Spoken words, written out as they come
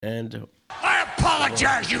And I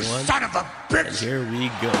apologize, you son of a bitch! here we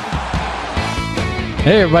go.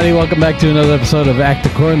 Hey everybody, welcome back to another episode of Act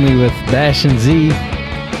Accordingly with Bash and Z.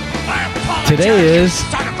 I apologize, Today you is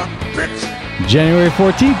son of a bitch! January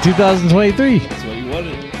 14th, 2023. That's what you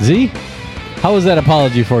wanted. Z, how was that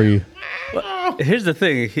apology for you? Here's the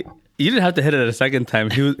thing. You didn't have to hit it a second time.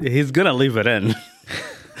 He's going to leave it in.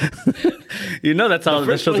 You know that's how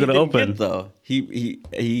the show's going to open. Though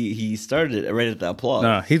he started it right at the applause.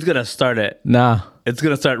 No, he's going to start it. Nah. It's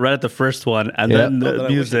going to start right at the first one and Yeah. then Oh, then the I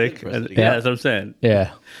wish I music. did press And, it yeah, again. that's what I'm saying.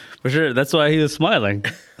 Yeah. For sure. That's why he was smiling.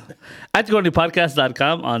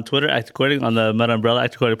 ActAccordinglyPodcast.com on Twitter, Act According on the Meta Umbrella,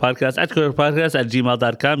 Act According Podcast, ActAccordinglyPodcast at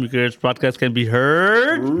gmail.com. Your podcast can be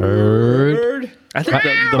heard. Heard. I think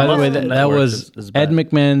the By the way, Muslim that network was is Ed bad.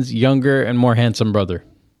 McMahon's younger and more handsome brother.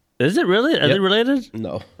 Is it really? Are they related?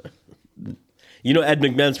 No. You know Ed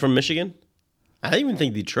McMahon's from Michigan? I even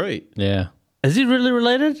think Detroit. Yeah. Is he really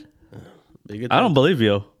related? I don't believe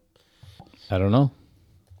you. I don't know.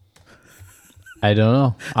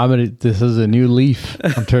 This is a new leaf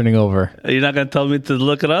I'm turning over. You're not going to tell me to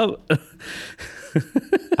look it up?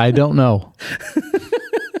 I don't know.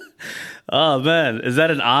 Oh, man. Is that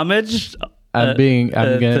an homage? I'm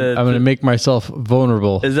gonna make myself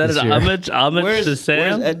vulnerable. Is that this an year. homage to Where's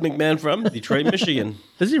Sam? Ed McMahon from? Detroit, Michigan.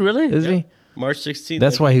 Is he really? Is he? March 16th.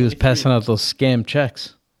 That's why he was passing out those scam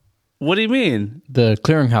checks. What do you mean? The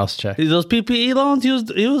clearinghouse check. Those PPE loans?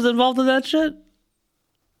 He was involved in that shit?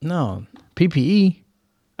 No. PPE.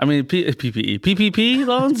 I mean, PPP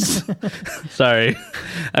loans? Sorry.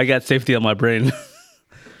 I got safety on my brain.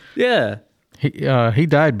 Yeah. He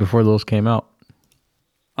died before those came out.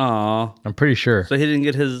 Aw. I'm pretty sure. So he didn't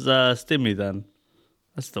get his stimmy then.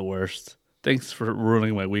 That's the worst. Thanks for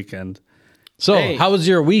ruining my weekend. So, Hey. how was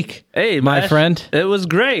your week? Hey, my Bash, friend. It was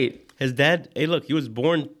great. His dad, hey, look, he was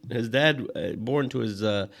born, his dad, born to his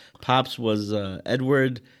pops was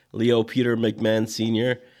Edward Leo Peter McMahon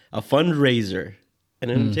Sr., a fundraiser, an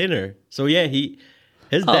entertainer. So, yeah,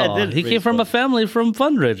 his dad Oh, did. he raise came from a funds. family from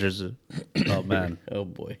fundraisers. Oh, man. Oh,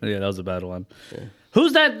 boy. Yeah, that was a bad one.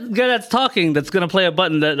 Who's that guy that's talking that's going to play a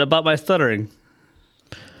button about my stuttering?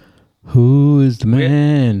 Who is the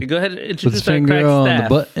man? Go ahead and Put introduce his our finger crack on staff. the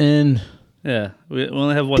button. Yeah, we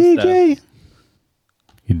only have one staff. DJ.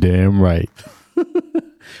 You damn right. We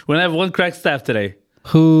only have one crack staff today.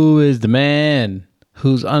 Who is the man?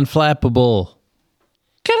 Who's unflappable?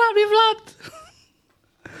 Cannot be flopped.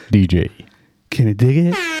 DJ. Can you dig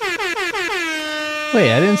it? Wait,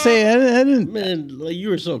 I didn't say. I didn't. Man, like, you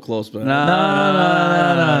were so close, man.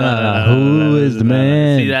 No. Who is the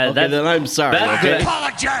man? See that? Okay, then I'm sorry. that's Okay? good.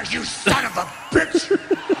 Apologize, you son of a bitch!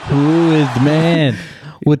 Who is the man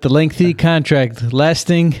with the lengthy contract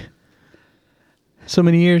lasting so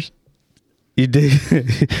many years? You dig?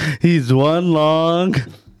 He's one long.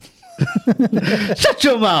 Shut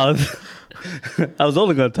your mouth. I was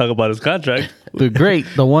only going to talk about his contract The great,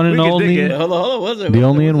 the one and We can dig only, it. Hold on. What's it? the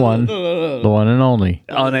only and one, No. the one and only.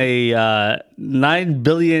 on a 9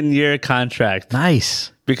 billion year contract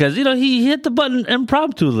Nice. because he hit the button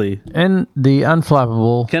impromptuly. And the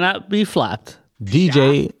unflappable Cannot be flapped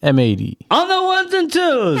DJ M80. on the ones and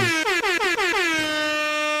twos.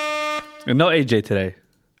 And no AJ today.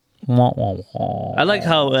 Wah, wah, wah. I like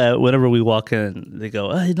how whenever we walk in, they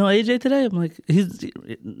go, "Oh, no AJ today." I'm like, he's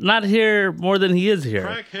not here more than he is here.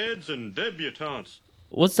 Crackheads and debutantes.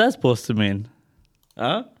 What's that supposed to mean?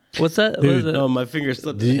 Huh? What's that? What is it? No, my finger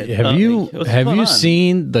slipped. Have you what's have going you on?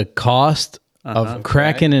 seen the cost of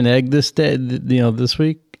cracking an egg this day? This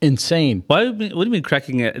week, insane. What do you mean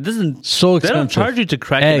cracking it? It doesn't. So They don't expensive. charge you to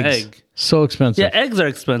crack Eggs. an egg. So expensive. Yeah, eggs are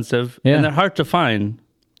expensive Yeah. and they're hard to find.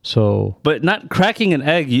 So But not cracking an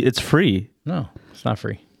egg, it's free. no, it's not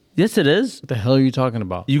free. Yes, it is. What the hell are you talking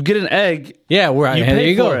about? You get an egg. Yeah, where You there pay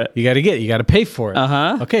you go. for it. You got to pay for it.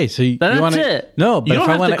 Uh-huh. Okay, so you That's want it. No, You but don't if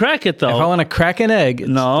I have to wanna, crack it, though. If I want to crack an egg, it's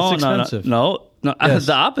No, expensive. no. Yes.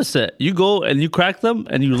 The opposite. You go and you crack them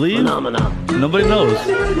and you leave. Nobody knows.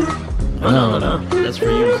 That's for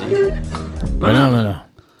you, Z. No.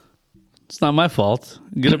 It's not my fault.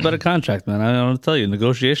 Get a better contract, man. I don't want to tell you.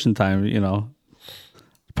 Negotiation time,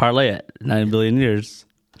 parlay it 9 billion years,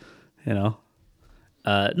 No,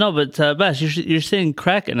 but Bash, you're saying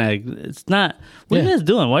crack an egg. It's not. What are you Yeah. guys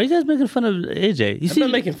doing? Why are you guys making fun of AJ? You I'm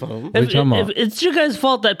not making fun of him. What are you talking about? It's your guys'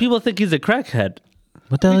 fault that people think he's a crackhead.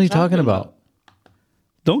 What the hell are you talking about?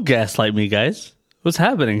 Don't gaslight me, guys. What's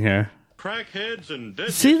happening here? Crackheads and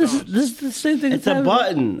debutantes. See, this is the same thing. It's that's a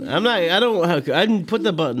happening. button. I didn't put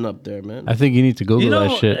the button up there, man. I think you need to Google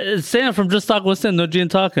that shit. Sam from Just Talk with Sam, No Gene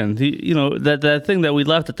Talking. That thing that we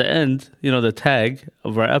left at the end, the tag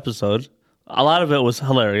of our episode, a lot of it was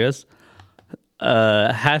hilarious.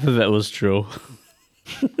 half of it was true.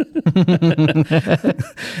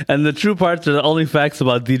 And the true parts are the only facts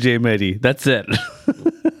about DJ Mehdi. That's it.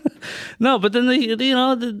 No, but then he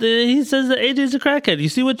says that AJ's a crackhead. You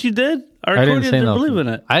see what you did? Our I didn't accordion say didn't nothing. believe in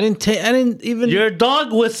it. I didn't even. You're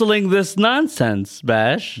dog whistling this nonsense,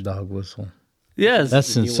 Bash. dog whistle. Yes.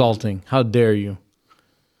 That's insulting. How dare you?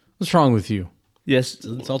 What's wrong with you? yes. It's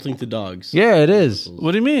insulting to dogs. Yeah, it is.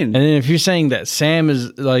 What do you mean? And then if you're saying that Sam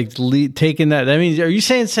is like taking that means, are you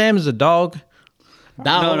saying Sam is a dog?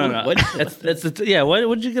 No. What? Yeah.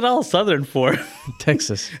 What did you get all Southern for?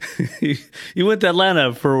 Texas. You went to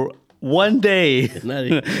Atlanta for one day. Not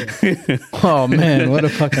even- Oh man, what a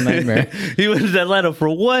fucking nightmare. You went to Atlanta for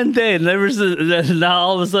one day, and ever since now,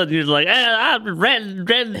 all of a sudden, you're like, I'm red, I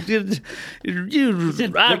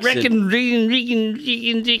reckon, Regan.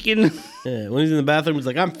 Yeah, when he's in the bathroom, he's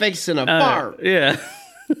like, I'm fixing a fart. Yeah.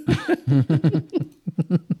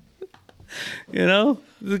 You know,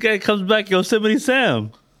 the guy comes back, Yosemite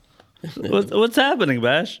Sam. What's happening,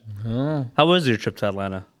 Bash? How was your trip to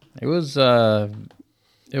Atlanta? It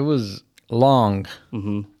was long.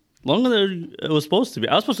 Longer than it was supposed to be.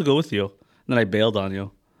 I was supposed to go with you, and then I bailed on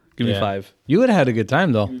you. Give me 5. You would have had a good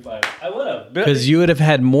time though, I would have. because you would have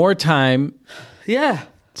had more time Yeah.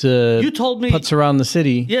 to. You told me. putts around the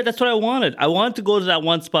city. Yeah, that's what I wanted. I wanted to go to that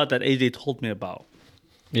one spot that AJ told me about.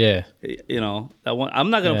 Yeah. You know, that one. I'm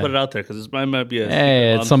not going to Yeah. put it out there because it might be a.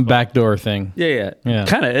 Hey, it's some backdoor thing. Yeah. Yeah.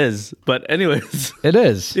 Kind of is. But, anyways. It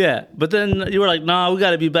is. Yeah. But then you were like, nah, we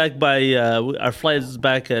got to be back by. Our flight is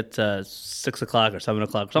back at 6 o'clock or 7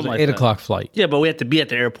 o'clock. Something like 8 that. o'clock flight. Yeah, but we have to be at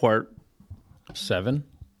the airport. 7.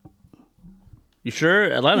 You sure?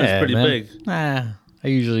 Atlanta's pretty man. big. Nah, I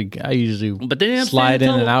usually But then you end up slide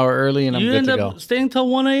staying in till- an hour early and I'm You good end to up go. staying till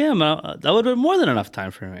 1 a.m. That would have been more than enough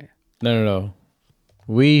time for me. No.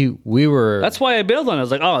 We were That's why I bailed on it. I was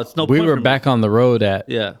like, oh, it's no we point were for me. back on the road at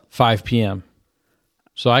Yeah. 5 p.m.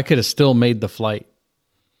 So I could have still made the flight.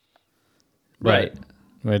 Right.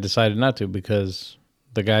 I decided not to because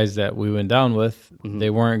the guys that we went down with, they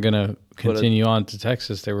weren't going to continue on to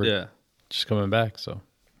Texas. They were Yeah. just coming back. So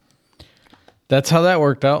that's how that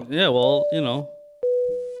worked out. Yeah, well, you know,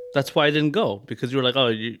 that's why I didn't go because you were like, oh,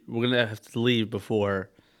 we're gonna have to leave before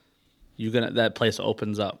that place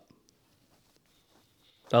opens up.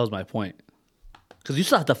 That was my point. Because you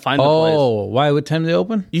still have to find the place. Oh, why? What time they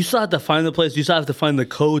open? You still have to find the place. You still have to find the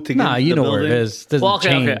code to get Nah, into you the know where it building. is. It doesn't well, okay,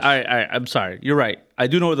 change. okay. All right. I'm sorry. You're right. I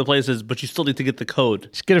do know where the place is, but you still need to get the code.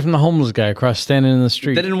 Just get it from the homeless guy across standing in the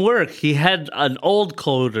street. That didn't work. He had an old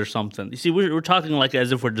code or something. You see, we're talking like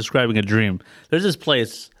as if we're describing a dream. There's this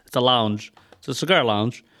place. It's a lounge. It's a cigar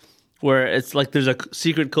lounge where it's like there's a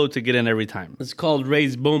secret code to get in every time. It's called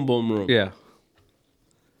Ray's Boom Boom Room. Yeah.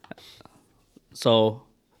 So,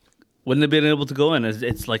 wouldn't have been able to go in.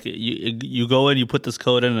 It's like you go in, you put this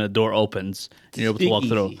code in, and the door opens, and you're able to walk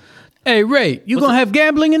through. Speakeasy. Hey, Ray, you gonna have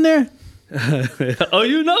gambling in there? Oh,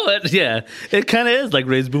 you know it. Yeah. It kind of is like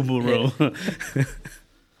Ray's Boom Boom Room.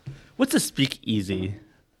 What's a speakeasy?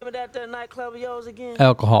 Remember that nightclub of yours again?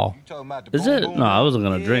 Alcohol. Is it? No, I wasn't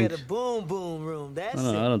going to Yeah, drink. the boom boom room. That's I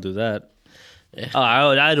it. don't do that. Oh,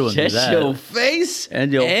 I don't do Just that. your face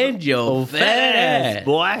And your fat ass.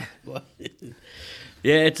 boy.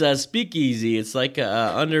 Yeah, it's a speakeasy. It's like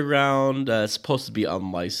a underground. It's supposed to be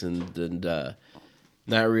unlicensed and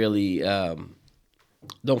not really.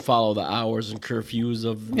 Don't follow the hours and curfews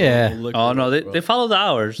of Yeah. liquor. Oh, no, they follow the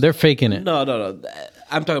hours. They're faking it. No.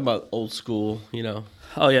 I'm talking about old school. You know.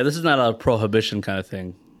 Oh, yeah, this is not a prohibition kind of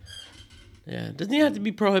thing. Yeah, it doesn't have to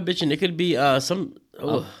be prohibition. It could be some.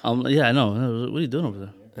 Oh, Yeah, I know. What are you doing over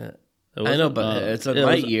there? I know, but it's a it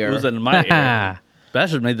night was, year. It was in my ear.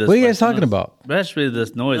 Bash made this. What are you guys talking about? Bash made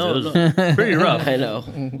this noise. No, it was pretty rough. I know,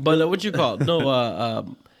 but what you call it? No,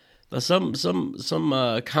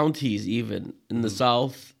 some counties even in the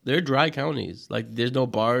south, they're dry counties. Like there's no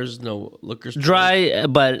bars, no liquor stores. Dry,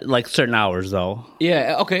 but like certain hours though.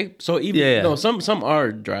 Yeah. Okay. So even Yeah. no, some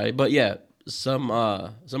are dry, but yeah, some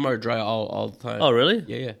are dry all the time. Oh, really?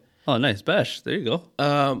 Yeah. Oh, nice. Bash. There you go.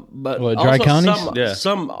 But What, dry also counties? Yeah.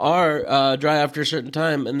 Some are dry after a certain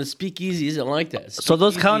time, and the speakeasy isn't like that. So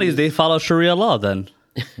those counties, they follow Sharia law then.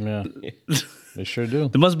 Yeah, they sure do.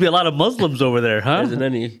 There must be a lot of Muslims over there, huh? Isn't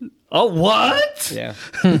any? Oh, what? Yeah.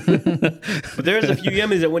 But there's a few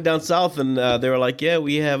Yemenis that went down south and they were like, yeah,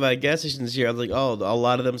 we have gas stations here. I was like, oh, a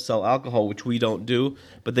lot of them sell alcohol, which we don't do.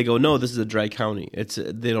 But they go, no, this is a dry county.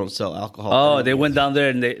 They don't sell alcohol. Oh, they went down there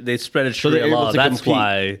and they spread they're Sharia able law. to That's compete.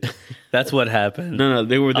 why. That's what happened. No,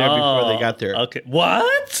 they were there before they Oh, got there. Okay.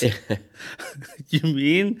 What? You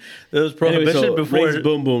mean there was Anyway, prohibition so before? Ray's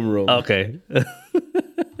Boom Boom Room. Okay.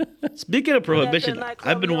 Speaking of prohibition, nightclub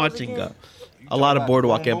I've been yours watching again? a lot of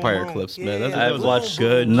Boardwalk Empire clips, man. That I've was a watched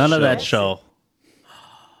good none of show. that show.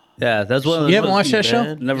 Yeah, that's one of those. You haven't watched that show?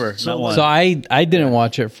 man. Never. So not one. So I didn't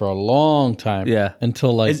watch it for a long time. Yeah.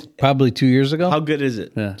 Until like Is- probably 2 years ago. How good is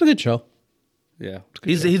it? Yeah. It's a good show. Yeah,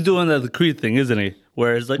 he's doing the Creed thing, isn't he?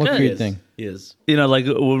 Where it's like, What yeah, Creed it's- thing? He is. You know, like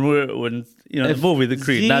when the If movie, the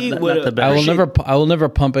Creed, Z not would- the bad. I will never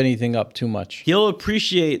pump anything up too much. He'll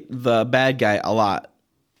appreciate the bad guy a lot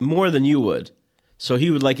more than you would. So he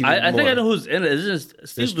would like it. I think more. I know who's in it. Isn't it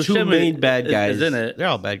There's Steve two Buscemi main bad guys is in it? They're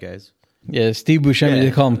all bad guys. Yeah, Steve Buscemi. Yeah.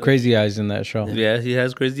 They call him Crazy Eyes in that show. Yeah, he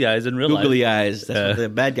has crazy eyes in real Googly life. eyes. That's what the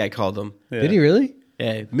bad guy called them. Did he really?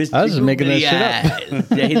 Yeah, Mr. I was just making that Googly shit up.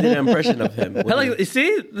 Eyes. Yeah, he did an impression of him. I like, you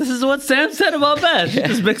see, this is what Sam said about Bash. He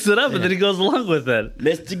just mixes it up and then he goes along with it.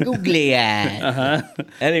 Mr. Googly Eyes.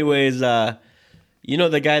 Anyways, you know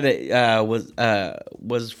the guy that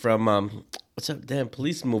was from what's that damn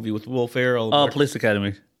police movie with Will Ferrell? Oh, Police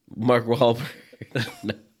Academy. Mark Wahlberg.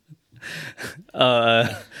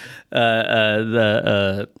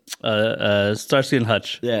 Starsky and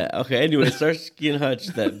Hutch. Yeah. Okay. Anyway, Starsky and Hutch,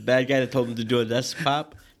 that bad guy that told him to do a desk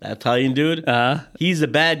pop, that Italian dude. He's a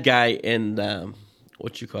bad guy in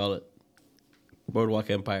what you call it, Boardwalk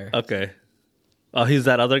Empire. Okay. Oh, he's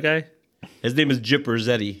that other guy? His name is Gyp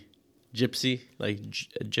Rossetti. Gypsy, like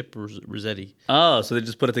Gyp Rossetti. Oh, so they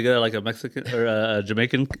just put it together like a Mexican or a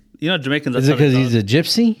Jamaican. You know, Jamaicans. Is it because he's a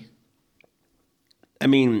gypsy? I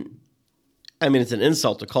mean, it's an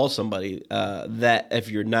insult to call somebody that if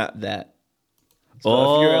you're not that.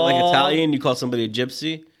 So if you're like Italian, you call somebody a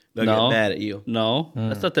gypsy, they'll No. get mad at you. No,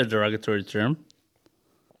 that's not their derogatory term.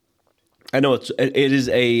 I know it is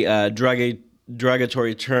a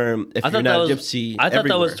derogatory term if you're not gypsy. I thought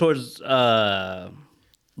that was everywhere. towards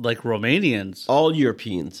like Romanians. All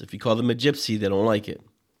Europeans. If you call them a gypsy, they don't like it.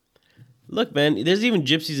 Look, man, there's even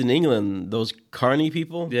gypsies in England. Those carny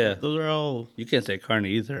people. Yeah. those are all. You can't say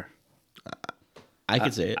carny either. I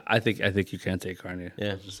could say it. I think you can say carny.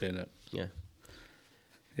 Yeah. I'm just saying that. Yeah.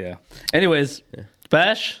 Yeah. Anyways,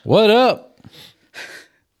 Bash, What up?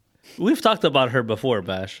 we've talked about her before,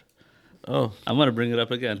 Bash. Oh. I'm gonna bring it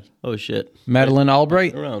up again. Oh shit. Madeline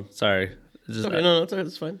Albright. Around. Sorry. It's just- Okay, no,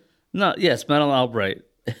 it's fine. No, yes, Madeline Albright,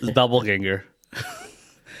 the doppelganger.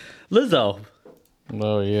 Lizzo.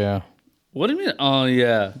 Oh yeah. What do you mean? Oh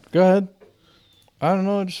yeah, Go ahead. I don't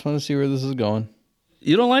know. I just want to see where this is going.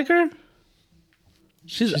 you don't like her?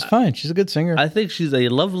 She's fine. She's a good singer. I think she's a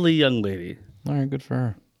lovely young lady. All right, good for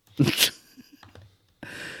her.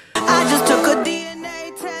 I just took a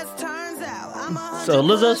DNA test, turns out I'm a So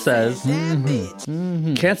Lizzo says,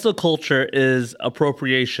 Mm-hmm. cancel culture is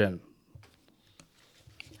appropriation,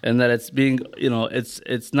 and that it's being,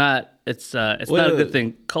 it's not a wait. good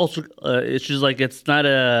thing. Culture, it's just like it's not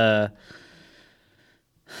a.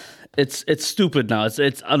 It's stupid now.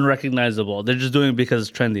 It's unrecognizable. They're just doing it because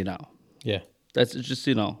it's trendy now. Yeah, That's just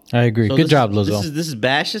I agree. So good this- job, Lizzo. This is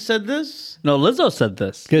Bash that said this. no. Lizzo said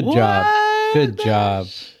this. Good job. What? Good job.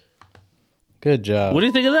 Good job. What do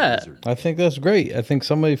you think of that? I think that's great. I think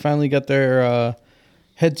somebody finally got their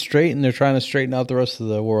head straight, and they're trying to straighten out the rest of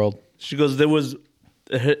the world. She goes, there was,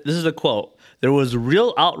 this is a quote, there was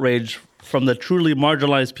real outrage from the truly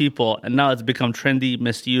marginalized people, and now it's become trendy,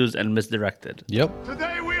 misused, and misdirected. Yep.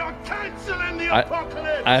 Today we are canceling the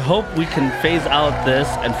apocalypse. I hope we can phase out this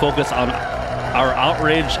and focus on our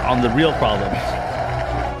outrage on the real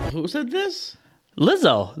problems. Who said this?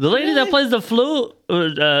 Lizzo, the lady that plays the flute,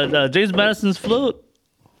 James Madison's flute.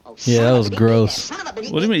 Yeah, that was gross.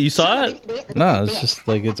 What do you mean? You saw it? No, it's just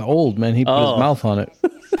like it's old, man. He put Oh. his mouth on it.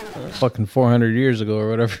 Fucking 400 years ago or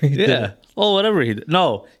whatever he did. Yeah. Well, whatever he did.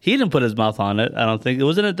 No, he didn't put his mouth on it. I don't think.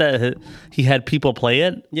 Wasn't it that he had people play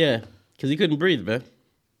it? Yeah, because he couldn't breathe, man.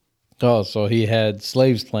 Oh, so he had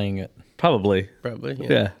slaves playing it, Probably. Probably.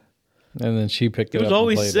 Yeah. and then she picked He it was up.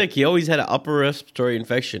 always and played sick. He always had an upper respiratory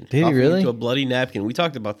infection. Did he Coughing really? Into a bloody napkin. We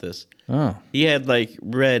talked about this. It. Oh, He had like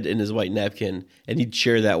red in his white napkin, and he'd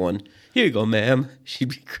share that one. Here you go, ma'am. She'd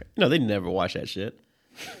be no, they'd never wash that shit.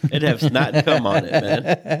 It'd have snot come on it,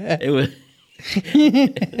 man. It was.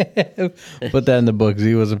 put that in the books.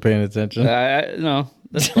 He wasn't paying attention. No,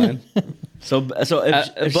 that's fine. So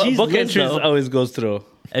if she's Book entries Lizzo, always goes through.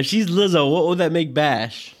 if she's Lizzo, what would that make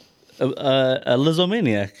Bash? A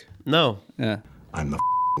Lizzo-maniac. No. Yeah. I'm the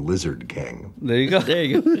Lizard King. There you go. There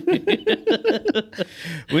you go.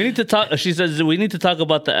 We need to talk. She says we need to talk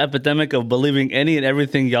about the epidemic of believing any and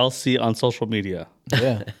everything y'all see on social media.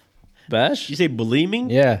 Yeah, Bash, You say believing?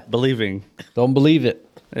 yeah. believing. Don't believe it.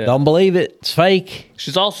 Yeah. Don't believe it. It's fake.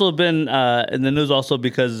 She's also been in the news also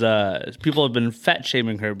because people have been fat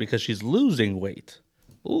shaming her because she's losing weight.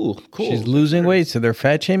 Ooh, cool. She's losing weight, so they're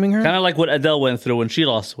fat shaming her. Kind of like what Adele went through when she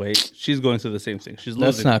lost weight. She's going through the same thing. She's losing.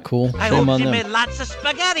 That's not cool. Shame on them. lots of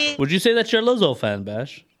spaghetti. Would you say that you're a Lizzo fan,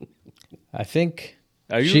 Bash? I think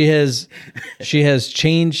Are you? she has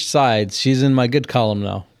changed sides. She's in my good column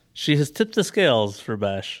now. She has tipped the scales for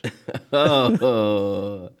Bash.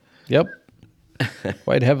 Oh. Yep,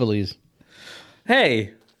 quite heavily.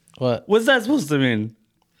 Hey, What? what's that supposed to mean?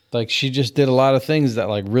 Like she just did a lot of things that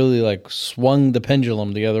like really like swung the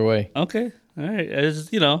pendulum the other way. Okay, all right. It's,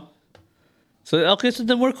 so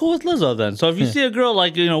then we're cool with Lizzo then. So if you see a girl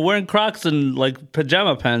like wearing Crocs and like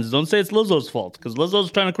pajama pants, don't say it's Lizzo's fault because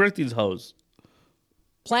Lizzo's trying to correct these hoes.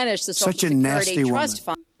 Replenish the Social Such a Security nasty Trust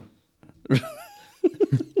Fund.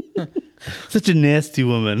 Such a nasty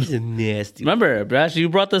woman. Nasty. Remember, Bash, you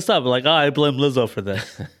brought this up. Like, I blame Lizzo for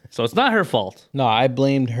this. So it's not her fault. No, I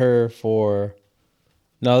blamed her for.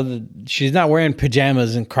 No, she's not wearing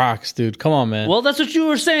pajamas and Crocs, dude. Come on, man. Well, that's what you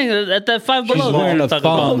were saying at that Five She's Below. wearing a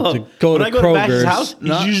thong to go When to I go to Bash's Kroger's. house,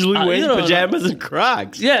 he's usually wearing you don't know. pajamas and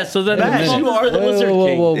Crocs. Yeah, so then Bash, you are the Lizard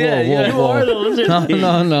King. Yeah, You are the Lizard No, King.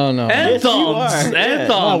 no. And Yes, you thongs. are. And Yeah.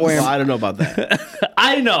 thongs. Well, I don't know about that.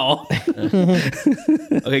 I know.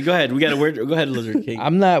 Okay, go ahead. Go ahead, Lizard King.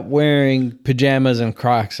 I'm not wearing pajamas and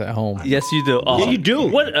Crocs at home. Yes, you do. Oh. Yeah, you do.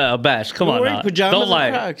 What, Bash? Come You're on wearing now. pajamas Don't and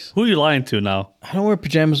lie. Crocs. Who are you lying to now? I don't wear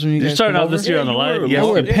pajamas when you You're guys starting come out over. this year on the you line. were. Yes.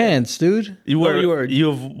 I wear Yeah. pants, dude. You've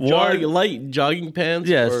worn light jogging pants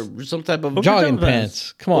Yes. or some type of Jogging pajama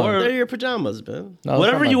pants. Come on. They're your pajamas, man. No, it's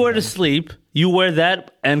whatever not you my wear to pajamas. sleep, you wear that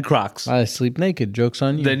and Crocs. I sleep naked. Joke's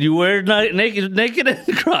on you. Then you wear naked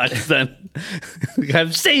and Crocs. Then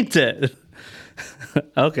I've seen it.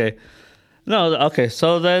 Okay. No. Okay.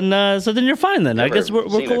 So then you're fine. Then I guess we're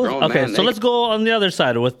cool. Okay. So let's go on the other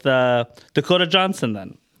side with Dakota Johnson.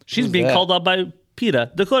 Then she's being that? called out by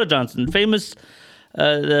PETA. Dakota Johnson, famous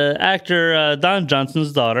the actor Don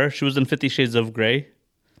Johnson's daughter. She was in 50 Shades of Grey.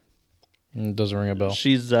 It doesn't ring a bell.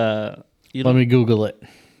 She's Let me Google it.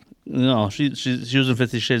 No, she was in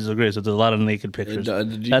 50 Shades of Grey, so there's a lot of naked pictures.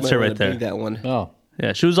 That's her right there. That one. Oh,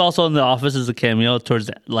 Yeah, she was also in The Office as a cameo towards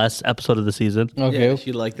the last episode of the season. okay. Yeah,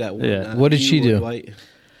 she liked that one. Yeah. What did she do? White.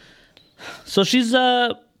 So she's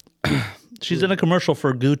she's in a commercial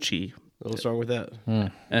for Gucci, What's wrong with that?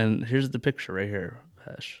 and here's the picture right here,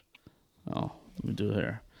 Pesh. Oh, let me do it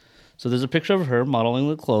here. So there's a picture of her modeling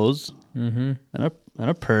the clothes and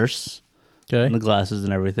a purse and the Okay. glasses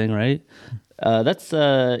and everything, right? That's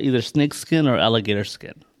either snake skin or alligator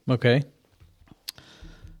skin. Okay.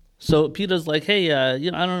 So PETA's like, hey, I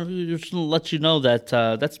don't know, we just want to let you know that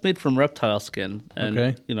that's made from reptile skin, and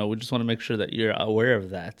Okay. we just want to make sure that you're aware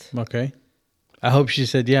of that. Okay. I hope she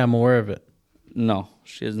said, "Yeah, I'm aware of it." No,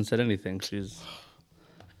 she hasn't said anything.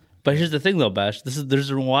 But here's the thing, though, Bash. There's a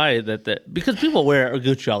reason why that because people wear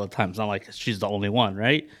Gucci all the time. It's not like she's the only one,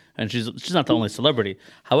 right? And she's not the only celebrity.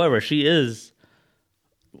 However, she is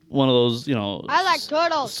one of those, I like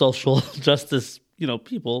turtles. social justice,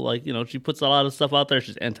 people. Like, she puts a lot of stuff out there.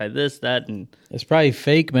 She's anti this, that, and It's probably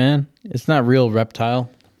fake, man. It's not real reptile.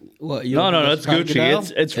 What, no, it's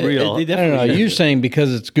Gucci. It's real. I don't know. You're saying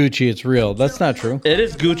because it's Gucci, it's real. That's not true. It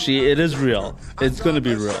is Gucci. It is real. It's going to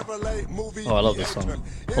be real. Oh, I love this song.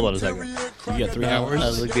 Hold on a second. You got 3 hours?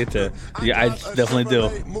 I'll get to. Yeah, I definitely do.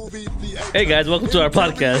 Hey guys, welcome to our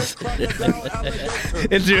podcast.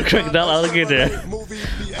 It's your crocodile alligator.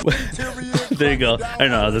 There you go. I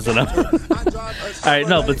don't know. That's enough. All right,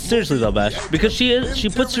 no, but seriously though, Bash, because she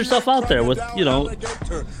puts herself out there with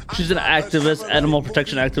she's an activist, animal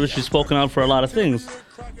protection activist. She's spoken out for a lot of things.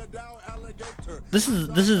 This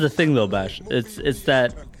is the thing though, Bash. It's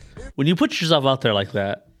that when you put yourself out there like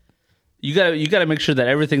that, you gotta make sure that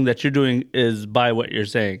everything that you're doing is by what you're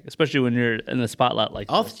saying, especially when you're in the spotlight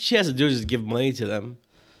like All this. she has to do is just give money to them,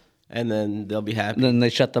 and then they'll be happy. And then they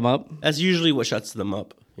shut them up. That's usually what shuts them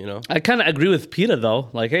up, I kind of agree with PETA though.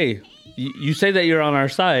 Like, hey, you say that you're on our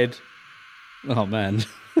side. Oh man.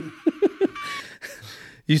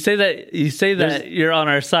 You say that you're on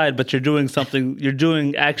our side, but you're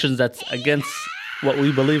doing actions that's against what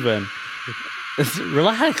we believe in.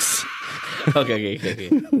 Relax. Okay.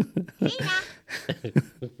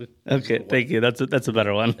 Okay, thank you. That's a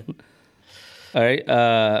better one. All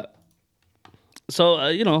right. So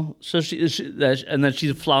and then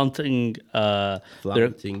she's flaunting.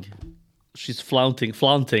 She's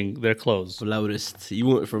flaunting their clothes. Flautist. You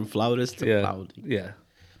went from flautist to flouting. Yeah.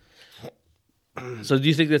 So do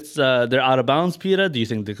you think that's they're out of bounds, PETA? Do you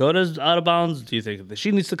think Dakota's out of bounds? Do you think that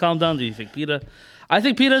she needs to calm down? Do you think PETA? I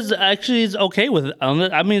think PETA's actually is okay with it.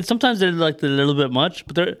 I mean, sometimes they're like a little bit much,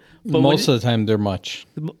 but Most of the time, they're much.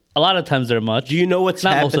 a lot of times they're much. Do you know what's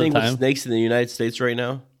Not most of the happening with time. snakes in the United States right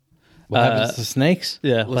now? What happens to snakes?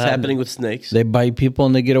 Yeah. What's happening with snakes? They bite people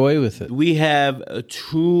and they get away with it We have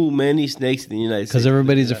too many snakes in the United States. because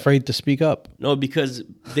everybody's afraid to speak up. No, because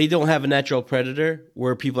they don't have a natural predator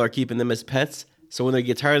where people are keeping them as pets. So when they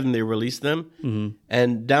get tired of them, they release them. Mm-hmm.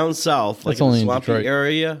 And down south, like That's in only the in swampy Detroit.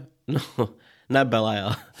 area, no, not Belle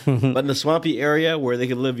Isle, but in the swampy area where they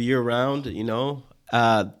can live year round,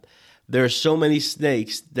 there are so many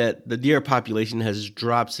snakes that the deer population has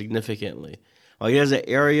dropped significantly. Like there's an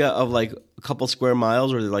area of like a couple square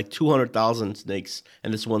miles where there's like 200,000 snakes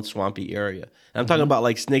in this one swampy area. And I'm talking about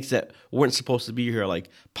like snakes that weren't supposed to be here, like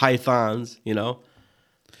pythons,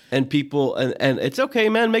 And people, and it's okay,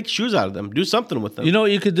 man, make shoes out of them. Do something with them. You know what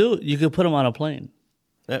you could do? You could put them on a plane.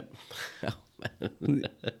 Yep.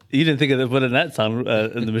 You didn't think of putting that sound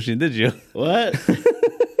in the machine, did you? What?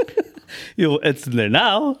 It's in there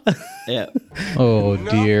now. Yeah. Oh,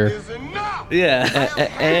 dear. Is enough. Yeah.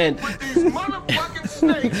 And With these motherfucking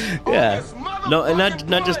snakes. on Yeah. this no, and not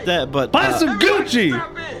motherfucking just plane. that, but Buy some Gucci.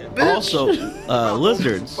 Strap in. also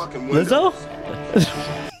lizards. Fucking windows.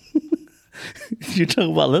 Lizzo? You're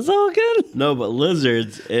talking about Lizzo again? No, but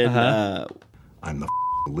lizards in I'm the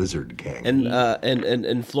lizard king.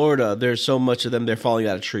 in Florida, there's so much of them they're falling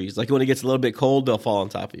out of trees. Like when it gets a little bit cold, they'll fall on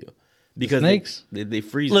top of you because Snakes? they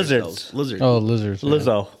freeze Lizards. themselves. Lizards. Oh, lizards. yeah.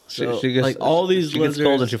 Lizzo. So, she gets, like, all these she gets cold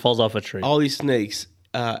lizards- and she falls off a tree. All these snakes,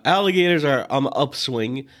 alligators are on the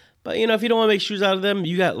upswing. But if you don't want to make shoes out of them,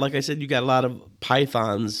 you got, like I said, you got a lot of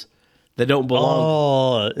pythons that don't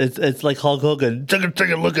belong. Oh, it's like Hulk Hogan. Take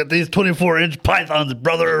a look at these 24-inch pythons,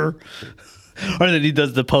 brother. Or then he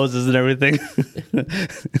does the poses and everything.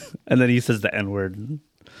 And then he says the N-word.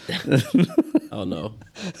 Oh no.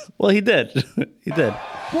 Well, he did. He did.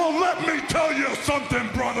 Well, let me tell you something,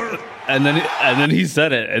 brother. And then he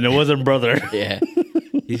said it, and it wasn't brother. Yeah.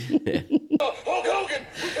 Hulk Hogan,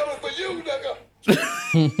 we coming for you, nigga.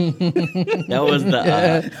 That was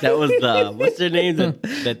the what's their name?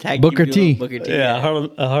 The tag Booker team T. duo? Booker T. Yeah,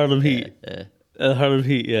 Harlem Heat. Harlem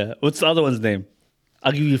Heat, yeah. What's the other one's name?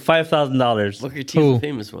 I'll give you $5,000. Booker T's Who? the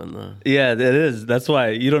famous one though. Yeah, it is. That's why.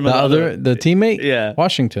 You don't know The teammate? Yeah.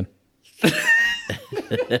 Washington.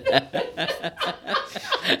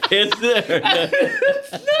 It's there.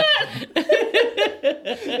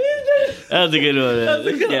 That was a good one. That's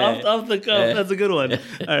a good, Yeah. off the cuff. That's a good one. All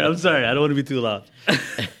right, I'm sorry. I don't want to be too loud.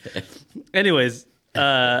 Anyways,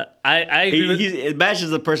 I agree with... It matches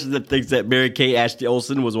the person that thinks that Mary Kay Ashley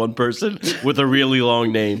Olsen was one person with a really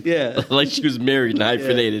long name. Yeah. Like she was married and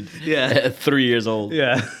hyphenated. Yeah. At 3 years old.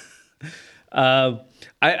 Yeah.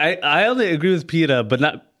 I only agree with PETA, but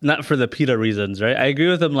not for the PETA reasons, right? I agree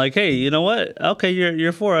with them like, hey, you know what? Okay,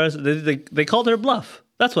 you're for us. They called her bluff.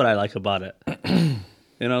 That's what I like about it.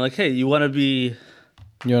 Like, hey, you want to be...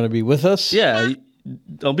 You want to be with us? Yeah,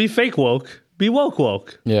 don't be fake woke. Be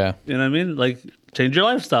woke. Yeah. You know what I mean? Like, change your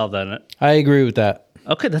lifestyle then. I agree with that.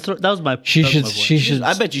 Okay, that was my... She that was should. my point. She should.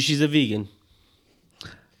 I bet you she's a vegan.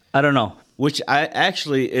 I don't know. Which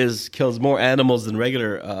actually kills more animals than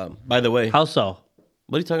regular. By the way, How so?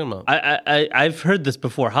 what are you talking about? I've heard this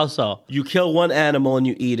before. How so? You kill one animal and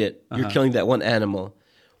you eat it. You're killing that one animal.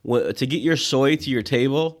 To get your soy to your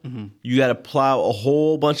table, you got to plow a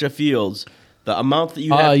whole bunch of fields. The amount that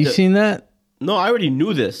you have You to... seen that? No, I already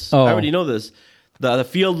knew this. Oh. I already know this. The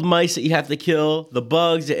field mice that you have to kill, the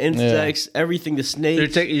bugs, the insects, everything, the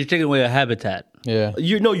snakes. You're taking away a habitat. Yeah.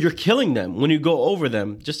 You're killing them when you go over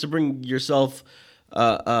them just to bring yourself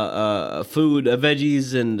food,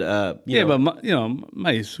 veggies, and you know. But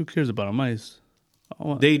mice. Who cares about a mice?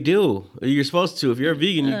 They do. You're supposed to. If you're a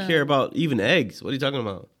vegan, you care about even eggs. What are you talking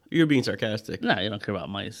about? You're being sarcastic. Nah, you don't care about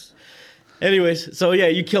mice. Anyways, so yeah,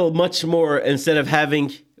 you kill much more instead of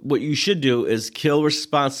having. What you should do is kill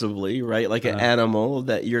responsibly, right? Like an animal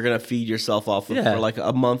that you're gonna feed yourself off of for like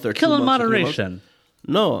a month or 2 Kill months. in or 3 months. moderation.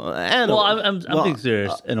 No, an animal. Well, I'm being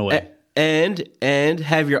serious in a way. And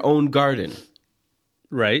have your own garden,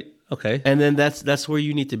 Right? Okay. and then that's where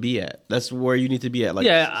you need to be at. That's where you need to be at. Like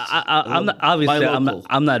I'm not obviously buy I'm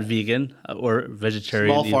local. not vegan or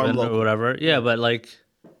vegetarian Small farm even or local. whatever. Yeah, but like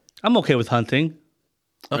I'm okay with hunting.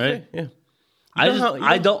 Okay, right? yeah.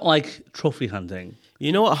 I don't like trophy hunting.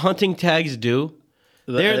 You know what hunting tags do?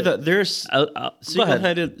 They're Go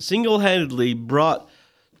ahead. single-handedly brought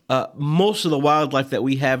most of the wildlife that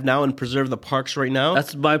we have now and preserve the parks right now.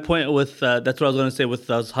 That's my point with that's what I was going to say with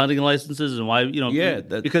those hunting licenses and why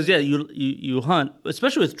because you hunt,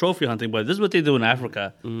 especially with trophy hunting. But this is what they do in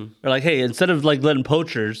Africa. They're like, hey, instead of like letting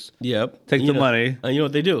poachers take the money, and you know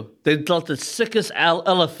what they do? they let the sickest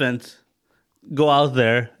elephant go out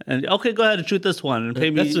there and okay, go ahead and shoot this one and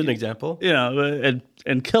pay me. That's an example. And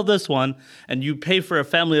and kill this one, and you pay for a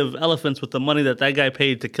family of elephants with the money that guy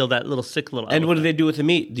paid to kill that little sick little. And what do elephant. they do with the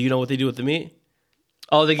meat? Do you know what they do with the meat?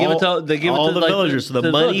 Oh, they give it to all the like, villagers. So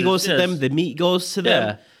the money villagers, goes to yes. them, the meat goes to them.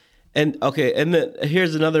 Yeah. And okay, and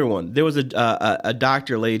here's another one. There was a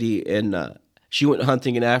doctor lady, and she went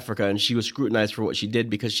hunting in Africa, and she was scrutinized for what she did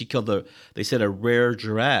because she killed they said a rare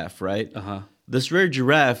giraffe, right? This rare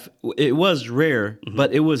giraffe, it was rare,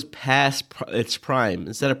 but it was past its prime.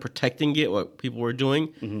 Instead of protecting it, what people were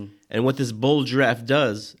doing, and what this bull giraffe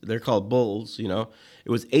does, they're called bulls, you know,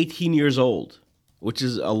 it was 18 years old, which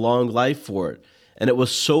is a long life for it. And it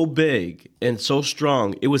was so big and so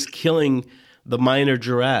strong, it was killing the minor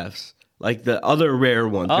giraffes, like the other rare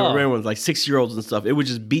ones. There were rare ones, like 6-year-olds and stuff. It would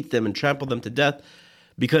just beat them and trample them to death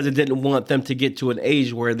because it didn't want them to get to an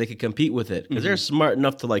age where they could compete with it. Because they're smart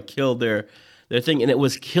enough to like kill their thing, and it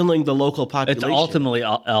was killing the local population. It's ultimately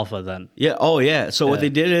alpha then. Yeah. Oh, yeah. So what they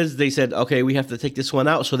did is they said, okay, we have to take this one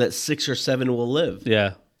out so that 6 or 7 will live.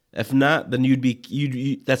 Yeah. If not, then they'd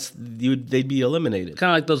be eliminated.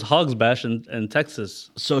 Kind of like those hogs bash in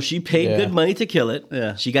Texas. So she paid good money to kill it.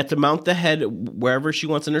 Yeah. She got to mount the head wherever she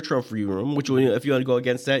wants in her trophy room, which if you want to go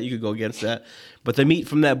against that, you could go against that. But the meat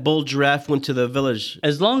from that bull giraffe went to the village.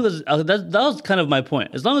 As long as that was kind of my point.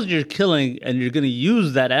 As long as you're killing and you're going to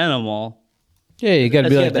use that animal. Yeah, you got to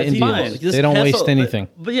be like the that's Indians. fine. Just They don't cancel- waste anything.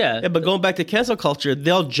 But yeah. But going back to cancel culture,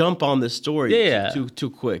 they'll jump on this story too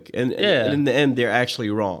quick. And in the end, they're actually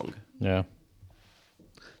wrong. Yeah.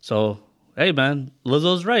 So, hey, man,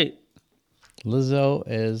 Lizzo's right. Lizzo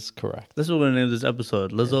is correct. This is what we're going to name this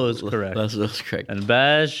episode. Lizzo is correct. Lizzo's correct. And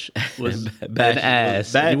Bash was Bash an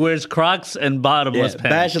ass. Bash- He wears Crocs and bottomless pants.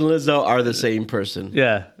 Bash and Lizzo are the same person.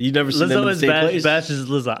 Yeah. You never seen them in Lizzo the is same Bash. place? Bash is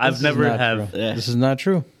Lizzo. I've This is never not have. true. Yeah. This is not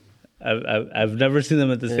true. I've never seen them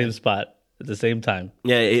at the same spot at the same time.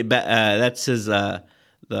 Yeah, that's his the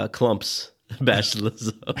clumps. Bash and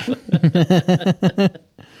Lizzo.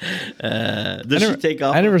 Does she take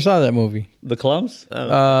off? I never saw that movie. The Clumps?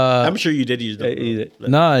 I'm sure you did use them.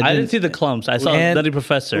 No, I didn't see the Clumps. I saw And- Nutty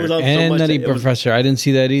Professor. It was on so And much Nutty that it was- Professor. I didn't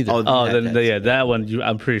see that either. Oh, then that's- yeah, that one.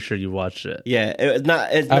 I'm pretty sure you watched it. Yeah, it's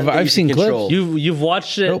not. It's not that I've you seen can clips. control. You've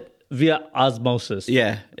watched it Nope. via osmosis.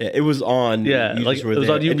 Yeah, it was on. Yeah, you like just were it was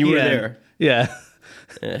there, on UPN. and you were there. Yeah.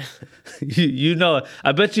 you know it.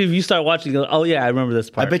 I bet you if you start watching, you go, oh yeah, I remember this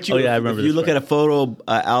part. I bet you. Oh yeah, I if remember. you this look part. at a photo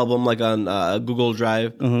album like on Google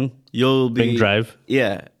Drive, you'll be Bing Drive.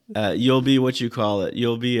 Yeah, you'll be what you call it.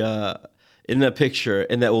 You'll be in a picture,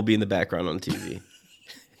 and that will be in the background on TV.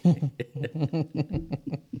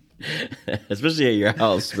 Especially at your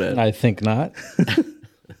house, man. I think not.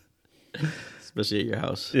 Especially at your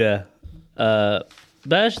house. Yeah.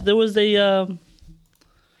 Bash, there was an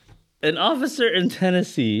officer in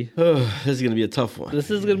Tennessee. This is gonna be a tough one. This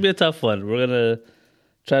is going to be a tough one. We're going to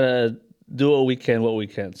try to do what we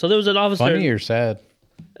can. So there was an officer. Funny or sad?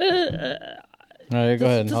 All right, go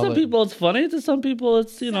ahead. To Hold some it. people, it's funny. To some people,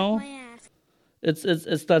 it's, you know,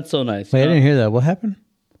 it's not so nice. Wait, I didn't hear that. What happened?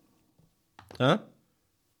 Huh?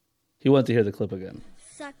 He wanted to hear the clip again.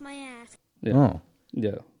 Suck my ass. Yeah. Oh,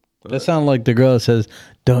 Yeah. that sounded like the girl that says,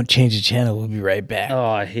 "Don't change the channel. We'll be right back." Oh,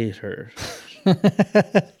 I hate her.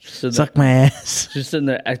 Suck my ass. She's sitting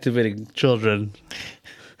there activating children.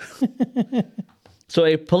 So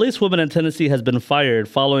a policewoman in Tennessee has been fired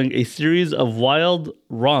following a series of wild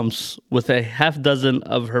romps with a half dozen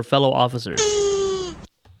of her fellow officers.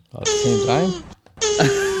 At the same time?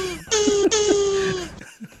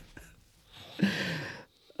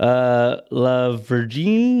 La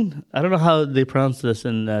Virgin, I don't know how they pronounce this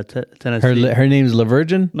in Tennessee. Her name's La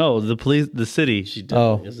Virgin? No, the city.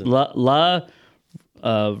 Oh. La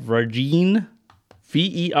Virgin,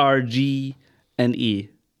 Vergne.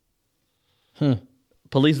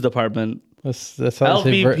 Police department. That's how I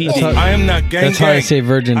say LVPD. I am not gang That's how I say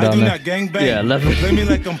virgin I down do there. not gang bang. Yeah, Let me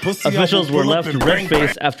like them pussy. Officials I will were pull up left and bang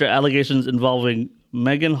red-faced bang. after allegations involving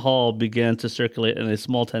Megan Hall began to circulate in a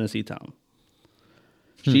small Tennessee town.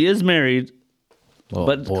 She is married, Oh,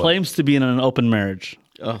 but boy. claims to be in an open marriage.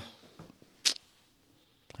 Oh,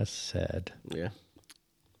 That's sad. yeah.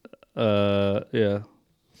 Yeah. Open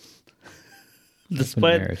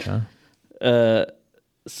Despite marriage, huh?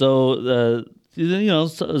 so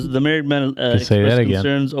the married man say that expressed again.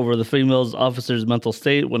 concerns over the female's officer's mental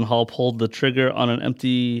state when Hall pulled the trigger on an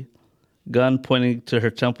empty gun pointing to her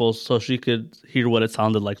temples so she could hear what it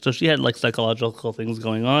sounded like. So she had like psychological things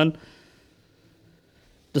going on.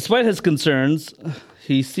 Despite his concerns,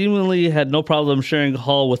 he seemingly had no problem sharing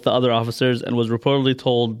Hall with the other officers and was reportedly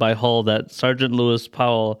told by Hall that Sergeant Lewis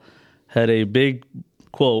Powell had a big,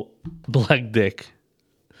 quote, black dick.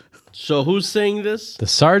 So who's saying this? The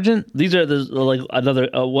sergeant? These are like another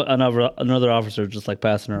officer just like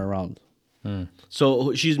passing her around.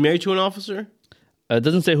 So she's married to an officer? It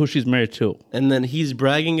doesn't say who she's married to. And then he's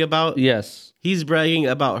bragging about... Yes. He's bragging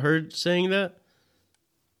about her saying that?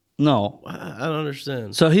 No. I don't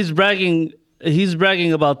understand. So he's bragging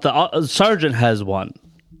about the sergeant has one.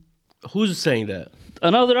 Who's saying that?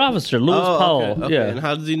 Another officer, Lewis Powell. Okay. Yeah. And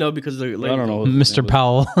how does he know? Because the lady I don't know. Mr.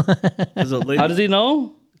 Powell. How does he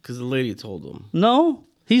know? Because the lady told him. No.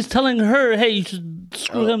 He's telling her, hey, you should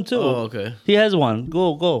screw him too. Oh, okay. He has one.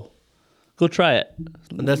 Go try it.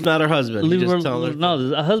 And that's not her husband. Leave He just her, telling her. no,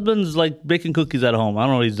 the husband's like baking cookies at home. I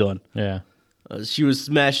don't know what he's doing. Yeah. She was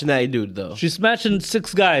smashing that dude, though. She's smashing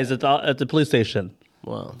 6 guys at the police station.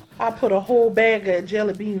 Wow. I put a whole bag of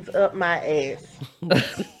jelly beans up my ass.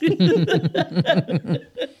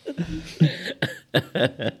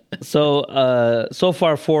 So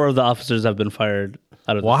far 4 of the officers have been fired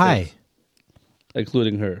out of the Why? six,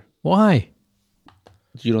 including her. Why?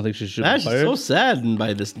 You don't think she should be Actually, fired? so saddened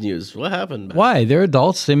by this news. What happened? Why? They're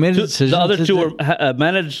adults. They made a decision. The other 2 were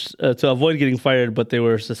managed to avoid getting fired, but they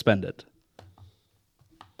were suspended.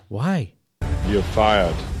 Why? You're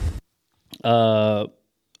fired.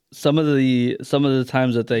 Some of the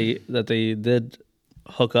times that they did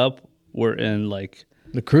hook up were in like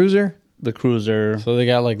The cruiser? the cruiser. So they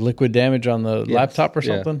got like liquid damage on the laptop or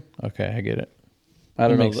yeah. something? Okay, I get it. I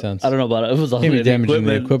don't That know. makes sense. I don't know about it. It was all Can't be the damaging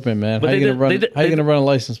the equipment, man. But How you gonna run? How you gonna run a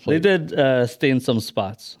license They plate? did stay in some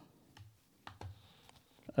spots.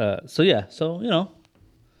 So yeah, so you know,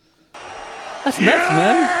 that's nuts,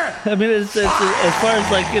 man. I mean, it's as far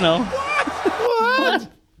as like you know. What?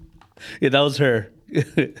 Yeah, that was her.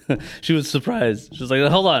 She was surprised. She was like,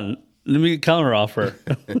 "Hold on, let me counter offer."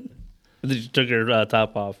 And then she took her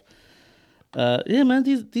top off. Yeah, man,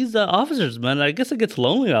 these officers, man. I guess it gets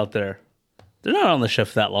lonely out there. They're not on the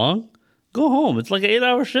shift that long. Go home. It's like an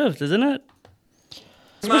 8-hour shift, isn't it?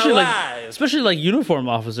 Especially like uniform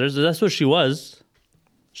officers. That's what she was.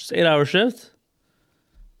 Just 8-hour shift,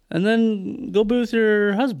 and then go be with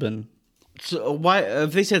your husband. So why,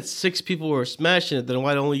 if they said 6 people were smashing it, then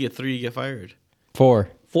why only get 3 get fired? 4.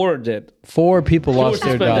 4 did. 4 people were lost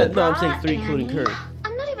their suspended. job. No, I'm saying 3, including her.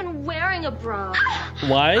 I'm not even wearing a bra.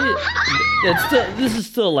 Why? This is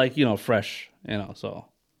still like fresh. So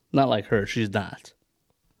not like her. She's not.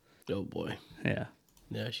 Oh boy. Yeah.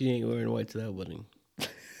 Yeah, she ain't wearing white to that wedding.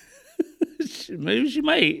 Maybe she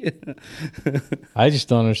might. I just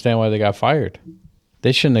don't understand why they got fired.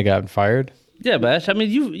 They shouldn't have gotten fired. Yeah, Bash. I mean,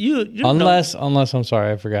 you Unless I'm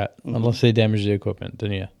sorry, I forgot. Unless they damaged the equipment,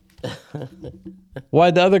 then yeah.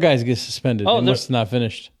 Why'd the other guys get suspended? Oh, they must have not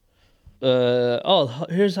finished.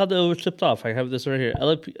 Here's how they were tipped off. I have this right here.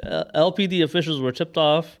 LPD officials were tipped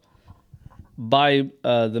off by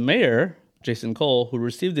the mayor, Jason Cole, who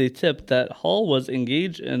received a tip that Hall was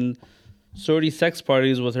engaged in sorority sex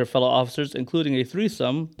parties with her fellow officers, including a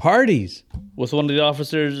threesome. Parties? With one of the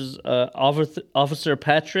officers, Officer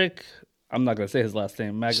Patrick, I'm not going to say his last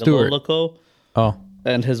name, Stewart. Magalolico,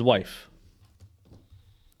 and his wife.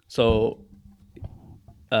 So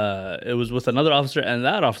it was with another officer and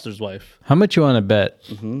that officer's wife. How much you want to bet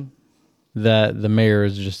that the mayor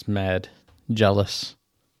is just mad, jealous?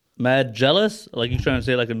 Mad jealous? Like you trying to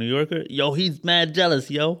say like a New Yorker? Yo, he's mad jealous,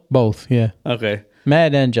 yo. Both, yeah. Okay.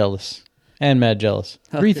 Mad and jealous. And mad jealous.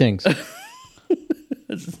 3 things.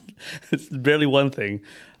 It's barely one thing.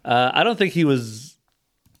 I don't think he's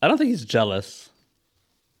jealous.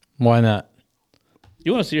 Why not?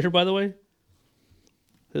 You want to see her, by the way?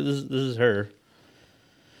 This is her.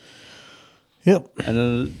 Yep. And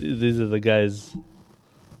then these are the guys. You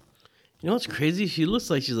know what's crazy? She looks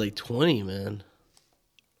like she's like 20, man.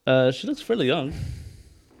 She looks fairly young.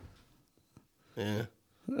 Yeah.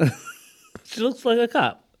 She looks like a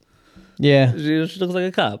cop. Yeah. She looks like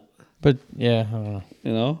a cop. But, yeah, I don't know.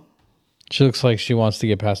 You know? She looks like she wants to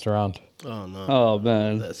get passed around. Oh, no. Oh,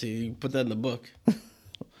 man. See, you put that in the book.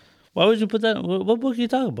 Why would you put that? What book are you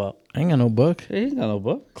talking about? I ain't got no book. He ain't got no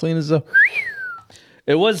book. Clean as a...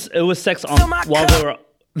 It was sex on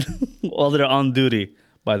while they're on duty,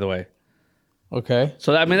 by the way. Okay.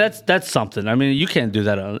 So I mean that's something. I mean you can't do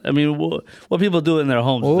that. I mean what people do in their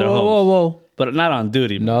homes, is their homes. Whoa. But not on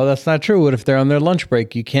duty. No, that's not true. What if they're on their lunch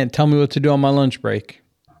break? You can't tell me what to do on my lunch break.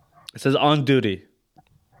 It says on duty.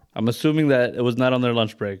 I'm assuming that it was not on their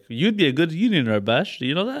lunch break. You'd be a good unioner, Bash. Do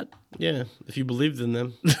you know that? Yeah, if you believed in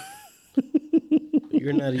them.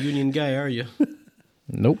 You're not a union guy, are you?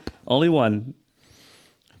 Nope. Only one.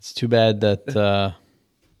 It's too bad that,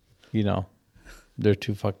 they're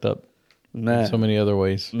too fucked up. Man. In so many other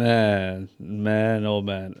ways. Man, oh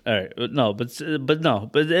man. All right, but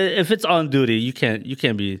if it's on duty, you can't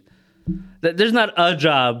be There's not a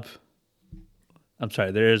job. I'm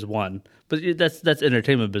sorry, there is one, but that's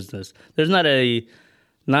entertainment business. There's not a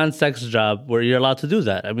non-sex job where you're allowed to do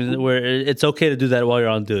that. I mean, where it's okay to do that while you're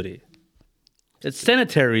on duty. It's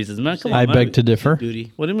sanitary reasons, man. Come on, I man. beg to differ.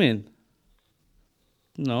 Duty. What do you mean?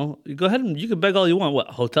 No, you go ahead and you can beg all you want. What,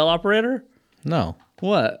 hotel operator? No.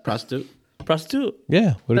 What? Prostitute. Prostitute?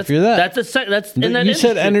 Yeah. What if you're that? That's in that you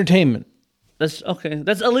said industry. entertainment. That's okay.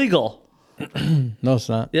 That's illegal. No, it's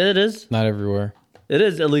not. Yeah, it is. Not everywhere. It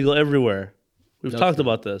is illegal everywhere. We've talked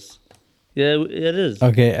about this. Yeah, it is.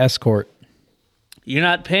 Okay, escort. You're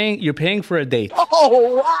not paying. You're paying for a date.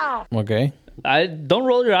 Okay. I don't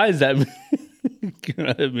roll your eyes at me.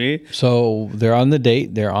 At me. So they're on the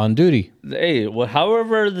date. They're on duty. Hey, well,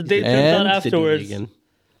 however the date turns And out afterwards. Again.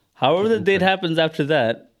 However the date happens after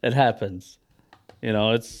that, it happens. You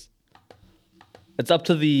know, it's up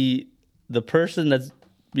to the person that's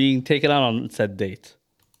being taken out on said date.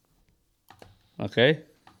 Okay.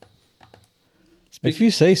 If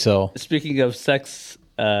you say so. Speaking of sex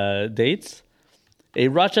dates, a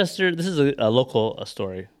Rochester. This is a local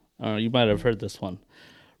story. You might have heard this one.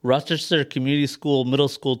 Rochester Community School middle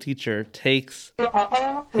school teacher takes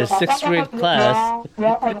his 6th grade class.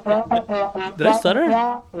 Did I stutter?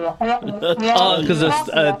 Oh, because it's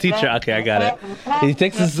a teacher. Okay, I got it. He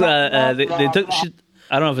takes his. They took.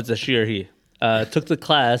 I don't know if it's a she or he. Took the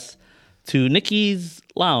class to Nikki's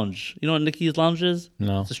Lounge. You know what Nikki's Lounge is?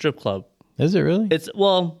 No. It's a strip club. Is it really? It's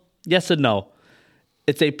yes and no.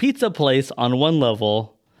 It's a pizza place on one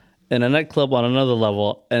level and a nightclub on another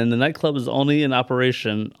level, and the nightclub is only in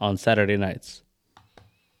operation on Saturday nights.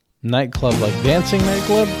 Nightclub, like dancing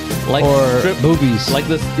nightclub? Like or strip- boobies? Like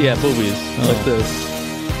this, yeah, boobies. Like this.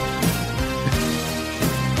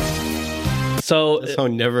 So This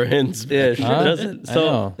song never ends. yeah, sure Huh? doesn't. I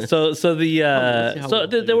know. So the how so well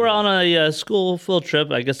they were on a school field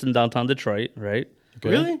trip, I guess, in downtown Detroit, right?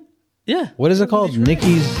 Really? Yeah, What is it called?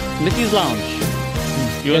 Nikki's. Nikki's Lounge.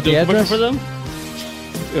 You want the to do a commercial address? for them?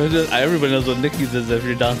 Everybody knows what Nikki's is if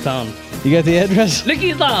you're downtown. You got the address?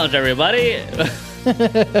 Nikki's Lounge, everybody.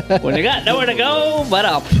 When you got nowhere to go, but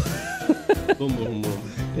up. Boom, boom,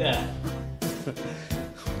 boom. Yeah.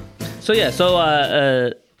 So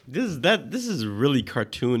This is really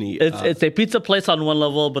cartoony. it's a pizza place on one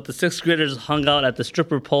level, but the 6th graders hung out at the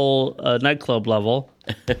stripper pole nightclub level,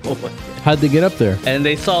 How'd they get up there? and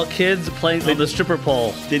they saw kids playing on the stripper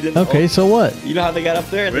pole. They did Okay, so what? You know how they got up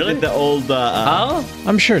there? Really? They did the old. How?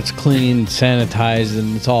 I'm sure it's clean, sanitized,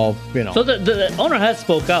 and it's all, you know. So the owner has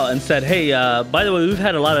spoke out and said, "Hey, by the way, we've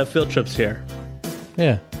had a lot of field trips here.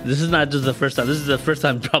 Yeah. This is not just the first time. This is the first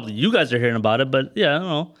time probably you guys are hearing about it, but yeah, I don't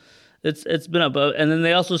know. It's been up." And then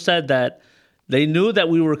they also said that they knew that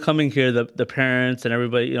we were coming here, the parents and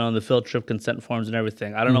everybody, you know, on the field trip consent forms and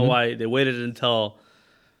everything. I don't know why they waited until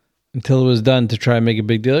Until it was done to try and make a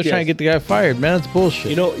big deal. They're Yes. trying to get the guy fired, man. That's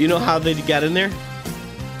bullshit. You know how they got in there?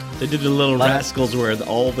 They did the Little Rascals where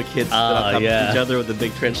all the kids stood on top yeah. of each other with the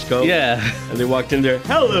big trench coat. yeah. And they walked in there.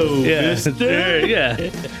 Hello, Yeah, mister. yeah,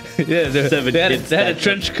 yeah. Seven They had kids a that-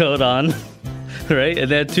 trench coat on, right? And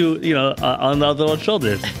they had two, you know, on the other one's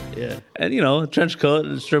shoulders. Yeah. And you know, trench coat,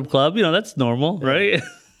 and strip club, you know, that's normal, right?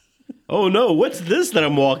 Oh no, what's this that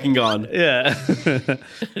I'm walking on? Yeah,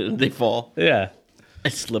 They fall. yeah. I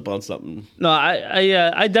slip on something. No,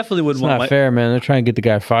 I definitely would it's want not my fair, man. They're trying to get the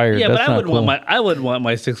guy fired. yeah, That's but I not would cool. want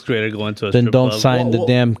my 6th grader going to a Then strip don't club. sign the Well,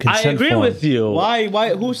 damn I consent agree form. with you.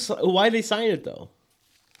 Why they sign it though?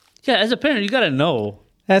 Yeah, as a parent, you gotta know.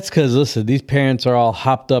 That's because, listen, these parents are all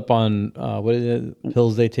hopped up on, what is it,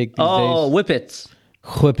 pills they take these Oh, days? whippets.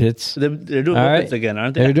 Whippets. They're doing All whippets right. again,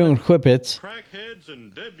 aren't they? They're doing whippets. Crackheads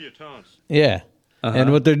and debutantes. Yeah. Uh-huh.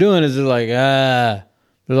 And what they're doing is they're like, they're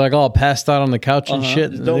like all passed out on the couch and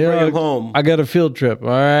shit. Just don't They're bring 'em like, home. I got a field trip. All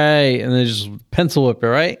right. And they just pencil whip it,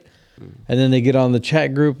 right? And then they get on the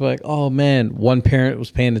chat group like, oh man, one parent was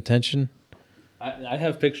paying attention. I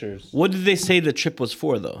have pictures. What did they say the trip was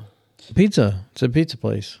for though? Pizza. It's a pizza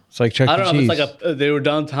place. It's like Chuck I E. don't know. Cheese. If it's like they were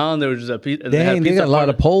downtown. They were just a pizza. Dang, they got a lot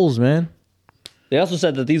of poles, man. They also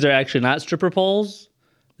said that these are actually not stripper poles.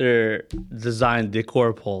 They're designed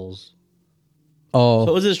decor poles. Oh,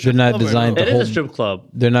 So is it a they're strip not club or designed no? to It hold. is a strip club.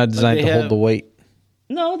 They're not designed they to hold have- the weight.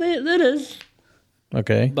 No, it is.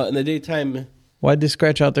 Okay. But in the daytime, Why'd they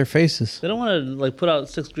scratch out their faces? They don't want to like put out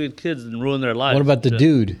 6th grade kids and ruin their lives. What about the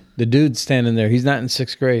dude? The dude's standing there. He's not in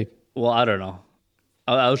 6th grade. Well, I don't know.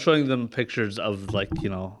 I was showing them pictures of like, you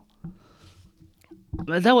know,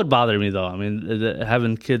 that would bother me though. I mean,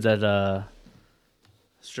 having kids at a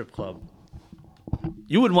strip club.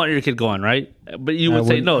 You wouldn't want your kid going, right? But you would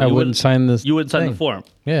say no. I You wouldn't sign this. You wouldn't sign the thing. form.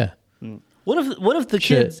 Yeah. What if the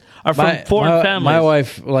Shit. kids are from foreign families? My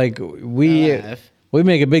wife, like we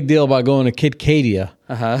make a big deal about going to Kidcadia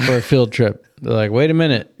for a field trip. They're like, wait a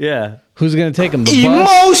minute, Yeah. who's gonna take them? The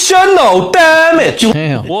bus? Emotional damage.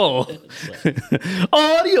 Damn. Whoa.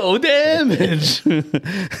 Audio damage.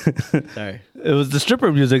 Sorry. It was the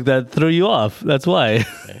stripper music that threw you off. That's why.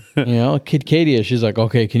 You know, Kidcadia. She's like,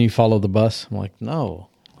 okay, can you follow the bus? I'm like, no,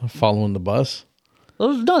 I'm following the bus. No,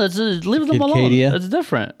 leave them alone. Kidcadia. It's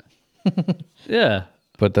different. Yeah.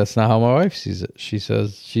 But that's not how my wife sees it. She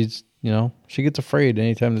says she gets afraid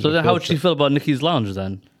anytime there's So a then how field would she trip. feel about Nikki's Lounge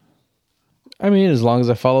then? I mean, as long as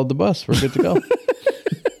I followed the bus, we're good to go.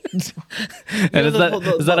 And is that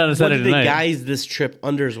on a Saturday What did they night? guise this trip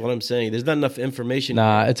under is what I'm saying. There's not enough information.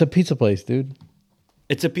 Nah, it's a pizza place, dude.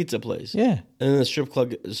 It's a pizza place. Yeah. And then a strip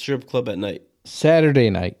club at night. Saturday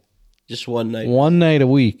night. Just one night. One night a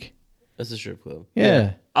week. That's a strip club.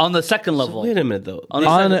 Yeah. On the second So level. wait a minute though.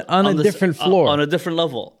 On a different floor. On a different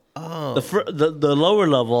level. Oh. The lower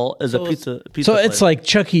level is a pizza So place. it's like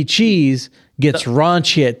Chuck E. Cheese gets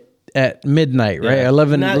raunchy at midnight, right?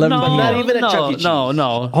 11 Not- p.m. not even at Chuck E. Cheese.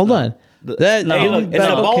 No. Hold on. That, no. hey, Look, it's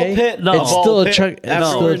that- a ball okay. pit. No. a It's ball still a pit Chuck. It's still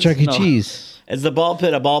a afterwards. Chuck E. No. Cheese. Is the ball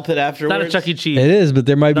pit a ball pit afterwards? Not a Chuck E. Cheese. It is, but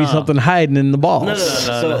there might be something hiding in the balls.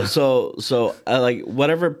 No. So like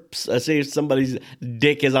whatever. Say if somebody's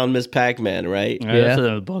dick is on Miss Pac-Man, right? Yeah. Yeah. That's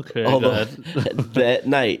in the book. Go Although ahead. that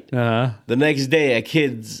night, the next day, a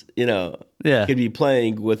kid's Yeah. could be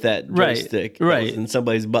playing with that Right, joystick right. in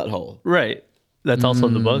somebody's butthole. Right. That's also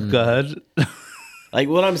in the book. Go ahead. Like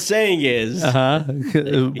what I'm saying is,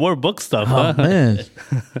 More book stuff, Oh huh? man,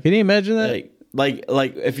 can you imagine that?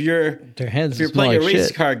 like if you're Their hands if you're smell playing like a race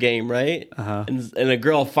shit. car game, right? And a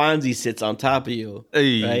girl Fonzie sits on top of you, right?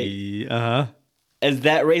 Hey, As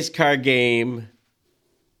that race car game,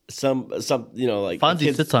 some like Fonzie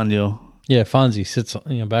kids- sits on you. Yeah, Fonzie sits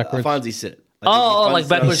backwards. Fonzie sit. Oh, like Fonzie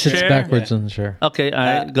backwards He sits chair? backwards in the chair. Okay, all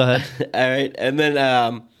right, go ahead. All right, and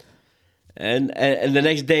then and the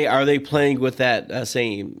next day, are they playing with that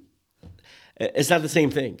same? It's not the same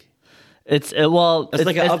thing. It's it's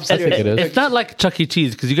like an upstairs- I think it is. It's not like Chuck E.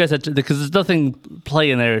 Cheese because you guys had because there's nothing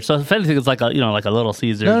playing there. So if anything, it's like a like a Little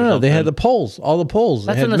Caesars. No, or they had something. the poles, all the poles.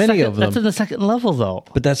 They That's had in the many second, of them. That's in the second level though.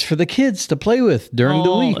 But that's for the kids to play with during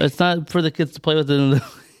the week. It's not for the kids to play with.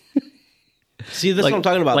 See, this is what I'm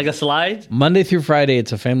talking about. Like a slide. Monday through Friday,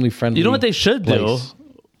 it's a family friendly. You know what they should place. do?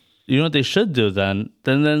 You know what they should do then?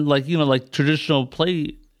 Then like like traditional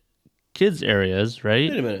play kids areas,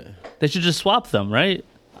 right? Wait a minute. They should just swap them, right?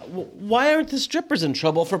 Why aren't the strippers in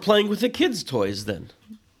trouble for playing with the kids' toys then?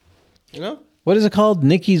 You know? What is it called?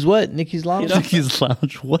 Nikki's what? Nikki's Lounge? Nikki's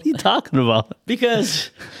Lounge. What are you talking about? Because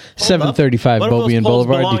 735 Bobian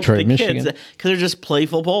Boulevard, Detroit, Michigan. Because they're just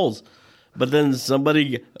playful poles. But then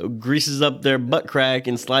somebody greases up their butt crack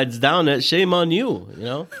and slides down it. Shame on you. You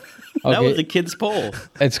know, that Okay. was a kid's pole.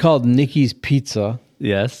 It's called Nikki's Pizza,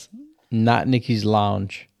 Yes. not Nikki's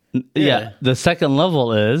Lounge. Yeah. The second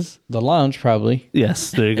level is The lounge, probably.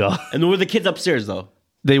 yes. There you go. And were the kids upstairs though?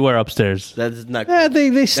 They were upstairs. That's not. Yeah,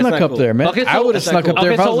 they snuck not up cool. there, man. Okay, so- I would have That's not snuck up cool.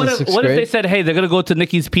 there Okay, if I so was what in if, sixth what if grade. they said, "Hey, they're gonna go to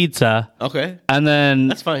Nikki's Pizza," Okay, and then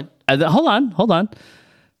that's fine. And then, hold on.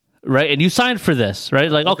 Right, and you signed for this,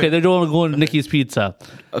 right? Like, okay, they're going to Nikki's Pizza.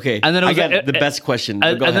 Okay, And then it I was got like- the best question. But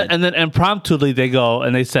And, go and, ahead. then, and then impromptuly they go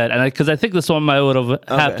and they said, and because I think this one might would have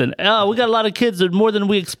happened. Oh, we got a lot of kids, more than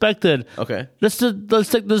we expected. Okay. let's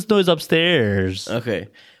take this noise upstairs. Okay,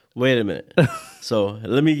 wait a minute. So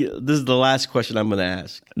this is the last question I'm going to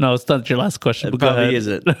ask. No, it's not your last question. It But go probably ahead.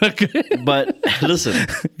 isn't. Okay. But listen,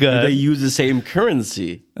 Go ahead. they use the same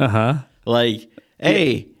currency. Like,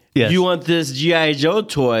 hey, Yes. you want this G.I. Joe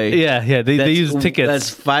toy? Yeah. They That's- use tickets. That's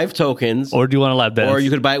 5 tokens. Or do you want a lap dance? Or you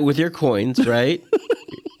could buy it with your coins, right?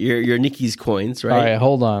 your Nikki's coins, right? All right,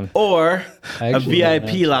 hold on. Or I a actually VIP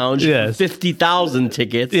don't know. lounge Yes. for 50,000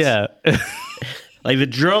 tickets. Yeah. Like the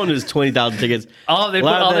drone is 20,000 tickets. Oh, they A put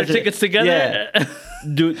lot of all their that- tickets together? Yeah.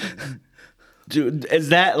 Dude, is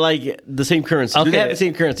that like the same currency? Do they Okay. have the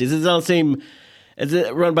same currency? Is it on the same? Is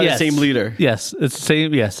it run by Yes. the same leader? Yes, it's the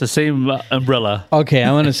same. Yes, the same umbrella. Okay,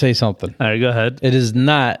 I'm going to say something. All right, go ahead. It is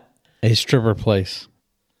not a stripper place.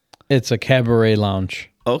 It's a cabaret lounge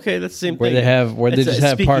Okay, that's the same where thing. they have It's a just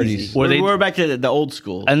have speakeasy. parties. Where they- We're back to the old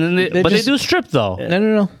school. And then, They but just- they do strip though.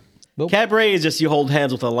 No. Cabaret is just you hold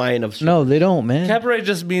hands with a line of. No, they don't, man. Cabaret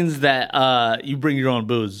just means that you bring your own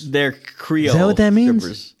booze. They're Creole. Is that what that means?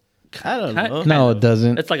 strippers. I don't know. No, it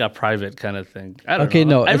doesn't. It's like a private kind of thing. I don't Okay,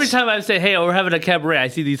 know. no, Every it's- time I say, "Hey, we're having a cabaret," I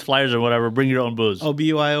see these flyers or whatever. Bring your own booze. Oh,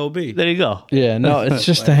 BYOB. There you go. Yeah, no, it's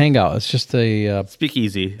just a hangout. It's just a Speak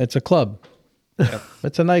easy. it's a club.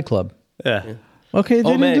 It's a nightclub. Yeah. Okay, they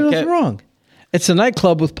Oh, didn't man, do nothing wrong. It's a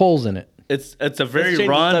nightclub with poles in it. It's a very Let's change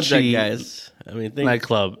the raunchy subject, guys. I mean, think,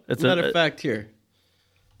 nightclub. It's matter of fact here.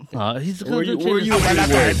 He's Were you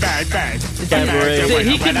Cabaret. See,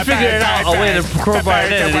 He can figure it out a way to crowbar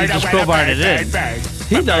it in, and he just crowbarred it in.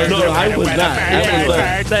 He knows. No, I was not.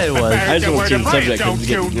 That it was. I just want to change the subject because it's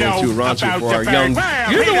getting too raunchy for our young.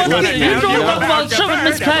 You're the one about shoving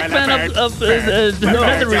Miss Pac-Man up No,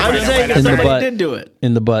 I'm saying that In the somebody butt. did do it.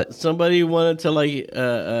 In the butt. Somebody wanted to like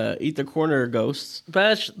eat the corner ghosts.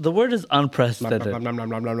 Bash, the word is unprecedented.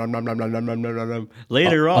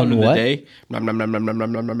 Later on On in what? the day.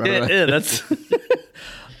 Yeah, that's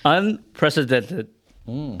unprecedented.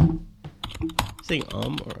 Saying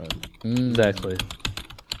or Exactly.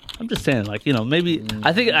 I'm just saying, like, maybe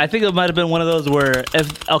I think it might have been one of those where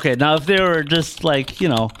if they were just like, it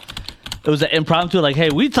was an impromptu, like, hey,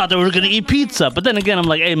 we thought that we were gonna eat pizza, but then again, I'm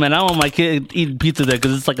like, hey man, I don't want my kid eating pizza there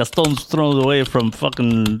because it's like a stone's throw away from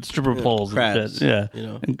fucking stripper poles, crabs, and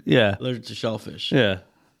shit. Yeah, allergic to shellfish. yeah.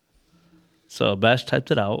 So Bash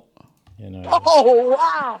typed it out, Oh,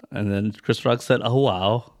 wow. and then Chris Rock said, "Oh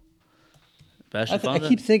wow." Bash, I found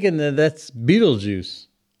keep thinking that that's Beetlejuice.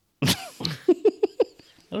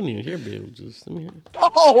 I don't even hear Beetlejuice. Let me hear it.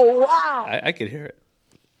 Oh, wow. I could hear it.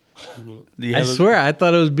 I swear, I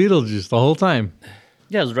thought it was Beetlejuice the whole time.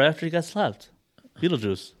 Yeah, it was right after he got slapped.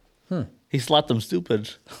 Beetlejuice. He slapped him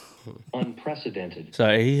stupid. Unprecedented.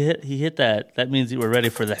 So he hit that. That means we're ready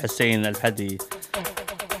for the Hussein that had the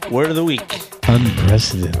word of the week.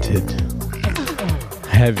 Unprecedented.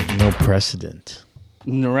 Having no precedent.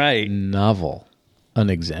 Right. Novel.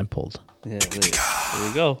 Unexampled. Yeah, there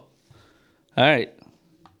we go. All right.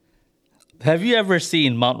 Have you ever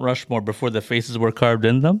seen Mount Rushmore before the faces were carved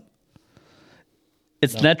in them?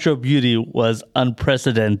 Its natural beauty was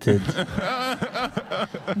unprecedented.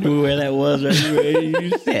 Knew where that was right where you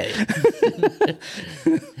said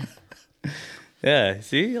it. Yeah,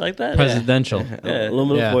 see? Like that? Presidential. Yeah.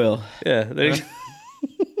 Aluminum Yeah. foil. Yeah. There you go.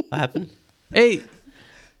 What happened? Hey,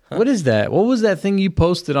 what is that? What was that thing you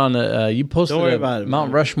posted on you posted Don't worry a about it, Mount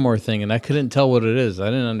man. Rushmore thing, and I couldn't tell what it is. I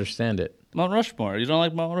didn't understand it. Mount Rushmore. You don't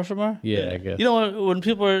like Mount Rushmore? Yeah, I guess. You know, when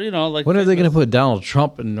people are, like... When are they going to put Donald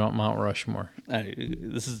Trump in Mount Rushmore?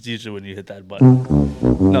 This is usually when you hit that button.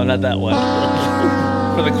 No, not that one.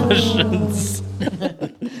 For the questions.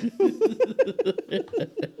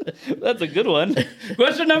 That's a good one.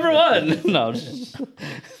 Question number 1. No.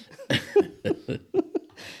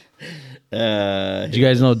 Did you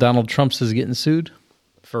guys know Donald Trump's is getting sued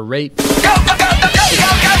for rape?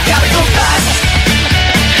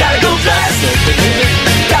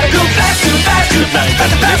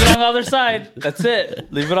 Leave it on the other side. That's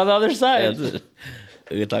it. Leave it on the other side.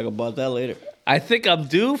 We can talk about that later. I think I'm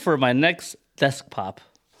due for my next desk pop.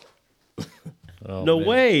 No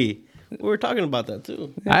way. We were talking about that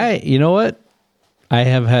too. You know what? I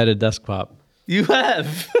have had a desk pop. You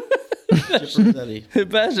have.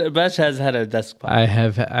 Bash has had a desk pop. I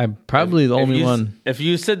have. I'm probably the only one. If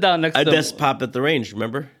you sit down next A to desk pop at the range,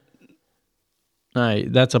 remember? All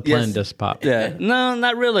right, that's a planned Yes. desk pop. Yeah. No,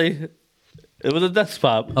 not really. It was a desk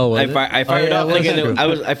pop. Oh, was I it? fired off that's thinking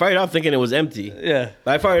true. I fired off thinking it was empty. Yeah.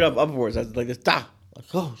 But I fired up upwards. I was like this. Da! Like,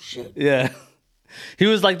 oh shit. Yeah. He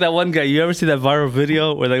was like that one guy. You ever see that viral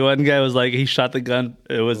video where the one guy was like, he shot the gun.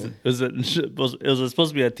 It was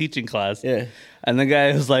supposed to be a teaching class. Yeah. And the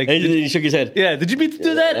guy was like, And he shook his head. yeah, did you mean to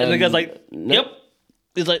do that? And the guy's like, Nope. yep.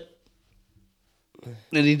 He's like,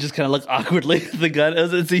 and he just kind of looked awkwardly at the gun.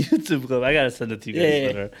 It's a YouTube clip. I got to send it to you guys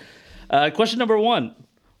Yeah. later. Question number 1.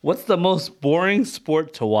 What's the most boring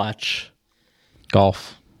sport to watch?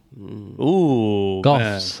 Golf. Ooh. Golf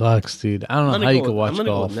man. sucks, dude. I don't know how you can watch I'm gonna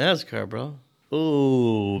golf. go with NASCAR, bro.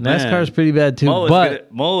 Ooh. NASCAR's man. pretty bad too,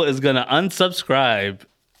 Mo is gonna unsubscribe.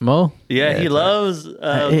 Mo? Yeah, he loves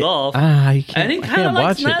golf. You And can't, he I kind can't of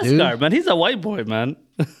likes watch it, dude. NASCAR, man. He's a white boy, man.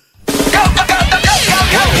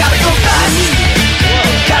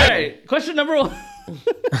 All right, question number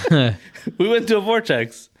 1. We went to a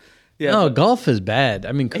vortex. Yeah. No, golf is bad.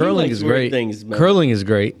 I mean, curling likes is weird great. things, man. Curling is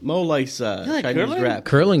great. Mo likes like Chinese curling? rap.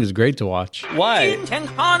 Curling is great to watch. Why?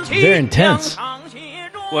 They're intense.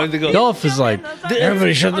 Wanted to go. Golf is like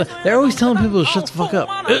everybody shut the. They're always telling people to shut the fuck up.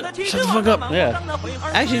 Shut the fuck up. Yeah.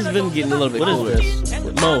 Actually, it's been getting a little bit What cooler. is this?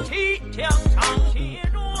 Mo,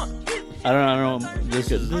 I don't know.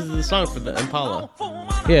 This is. this is the song for the Impala.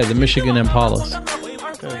 Yeah, the Michigan Impalas.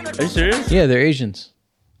 Are you serious? Yeah, they're Asians.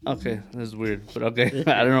 Okay, this is weird, but okay.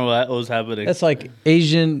 I don't know what was happening. That's like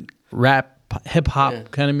Asian rap, hip hop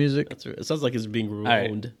kind of music. That's right. It sounds like it's being right.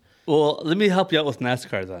 ruined. Well, let me help you out with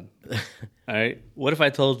NASCAR then. All right. What if I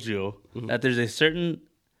told you that there's a certain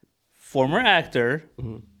former actor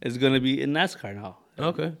is going to be in NASCAR now?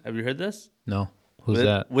 Okay. Have you heard this? No. Who's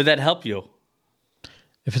that? Would that help you?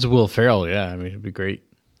 If it's Will Ferrell, yeah, I mean, it'd be great.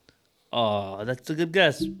 Oh, that's a good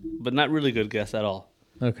guess, but not really good guess at all.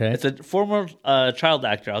 Okay. It's a former child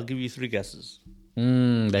actor. I'll give you 3 guesses.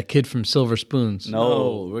 That kid from Silver Spoons.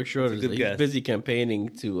 No, Rick Schroeder. good He's guess. busy campaigning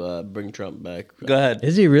to bring Trump back. Go ahead.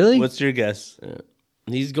 Is he really? What's your guess? Yeah.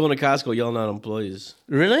 He's going to Costco yelling at employees.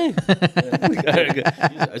 Really?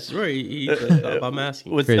 I swear, I'm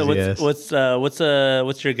asking. What's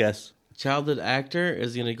your guess? Childhood actor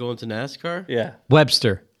is going to go into NASCAR? Yeah.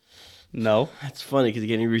 Webster. No. That's funny because he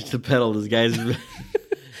can't even reach the pedal. This guy's.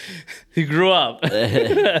 He grew up.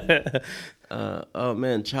 Oh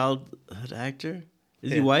man, childhood actor.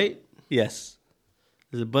 Is he white? Yes.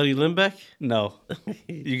 Is it Buddy Limbeck? No.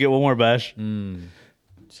 You get one more, Bash.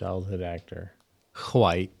 Childhood actor.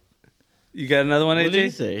 White. You got another one, AJ? What did he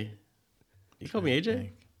say? You called me AJ?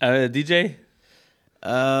 DJ?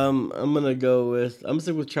 I'm gonna go with. I'm gonna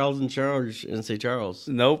stick with Charles in Charge and say Charles.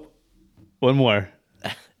 Nope. One more.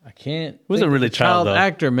 I can't. Wasn't think really of the child, though.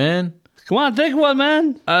 actor, man. Come on, think one,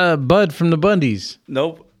 man. Bud from the Bundys.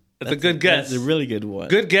 Nope. That's a good guess. That's a really good one.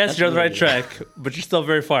 Good guess. That's You're on the really right good. track, but you're still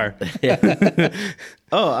very far.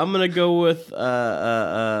 Oh, I'm gonna go with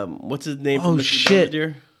what's his name? Oh, from Mr. shit.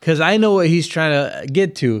 Belvedere? Because I know what he's trying to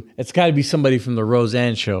get to. It's got to be somebody from the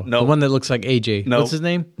Roseanne show. No. The one that looks like AJ. No. What's his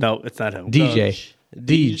name? No, it's not him. DJ.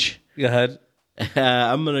 Deej. Go ahead.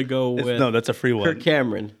 I'm gonna go with No, that's a free one. Kirk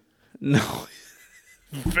Cameron. No.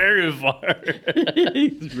 Very far.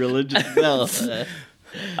 He's religious. No.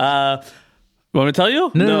 Want me to tell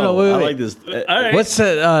you? No, wait. I like this. All right. What's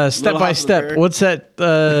that step by House of step? Cards. What's that?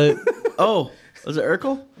 Oh, was it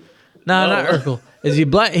Urkel? No, not Urkel. Is he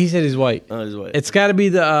black? He said he's white. Oh, he's white. It's got to be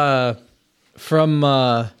the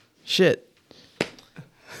from shit.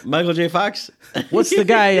 Michael J. Fox. What's the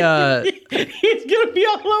guy? He's gonna be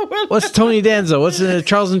all over. What's Tony Danza? What's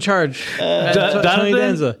Charles in Charge? Tony Donovan?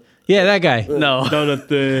 Danza. Yeah, that guy. No.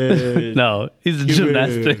 Jonathan. No. He's in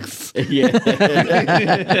gymnastics. Yeah.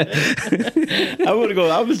 I'm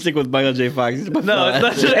gonna stick with Michael J. Fox. No, it's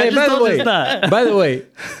not. Hey, I just told you it's not. by the way,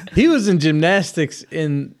 he was in gymnastics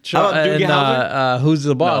in How about Doogie Howser? Who's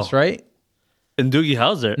the Boss, No. right? And Doogie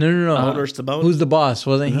Howser. No. Owner Stallone? Who's the Boss?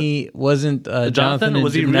 Wasn't he? Wasn't Jonathan in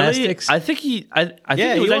was he gymnastics? really? I think he. I think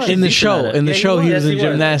Yeah, he was he actually was. In the decent show, at it. in the Yeah, show, he he was. was in Yes, he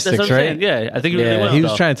was. gymnastics, That's what I'm right? saying. Yeah, I think he really Yeah, was. he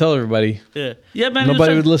was though. trying to tell everybody. Yeah. Yeah, man.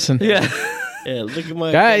 Nobody would listen. Yeah. Yeah. Look at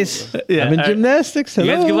my Guys, Yeah, I'm in all right. gymnastics. You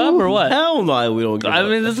Hello. guys give up or what? Hell no, we don't. Give I up.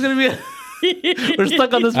 mean, this is gonna be. We're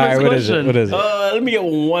stuck on this All first right, what is question. it? What is it? Let me get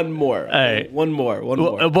one more. All right. One more.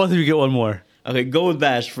 Well, both of you get one more. Okay, go with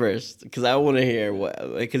Bash first because I want to hear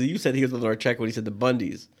what. Because you said he was on our check when he said the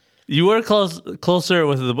Bundys. You were closer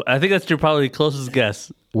with the. I think that's your probably closest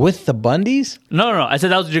guess. With the Bundys? No. I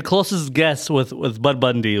said that was your closest guess with Bud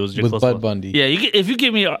Bundy. It was your With closest Bud one. Bundy. Yeah, if you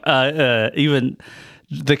give me even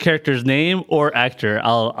the character's name or actor,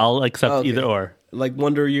 I'll accept Okay. either or. Like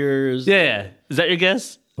Wonder Years. Yeah. Is that your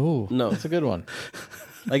guess? Ooh, No. that's a good one.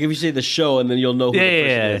 Like if you say the show and then you'll know who the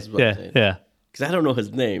person is. Yeah. Because I don't know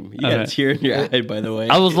his name. You got a Okay. tear in your eye, by the way.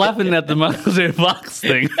 I was laughing at the Michael J. Fox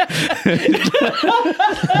thing.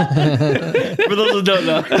 For those who don't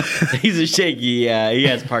know, he's a shaky. He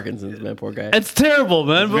has Parkinson's, man. Poor guy. It's terrible,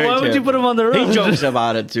 man. But Very why would you terrible. put him on the road? He jokes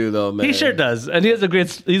about it too, though, man. He sure does, and he's a great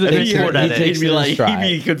He sport at takes it. He'd be it in like, stride.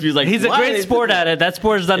 he'd be confused. Like He's a why great is sport this- at it. That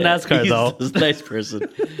sport is not NASCAR, he's though. a nice person.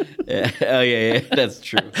 Yeah. Oh yeah, that's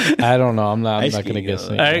true. I don't know. I'm not Ice going to skating, guess.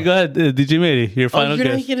 though. it. All right, go ahead, DJ Matey. Your final you're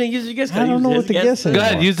guess. not gonna use your guess. I don't know what the guess is. Go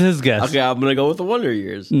ahead, use his guess. Okay, I'm gonna go with the Wonder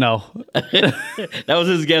Years. No. That was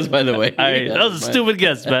his guess, by the way. All right, that was a stupid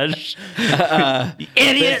guess, man. You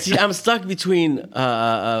idiot. See, I'm stuck between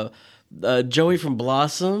Joey from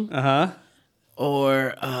Blossom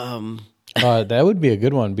or That would be a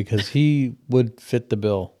good one because he would fit the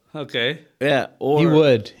bill. Okay. yeah, or He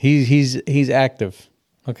would. He's active.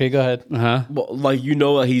 Okay, go ahead. well, like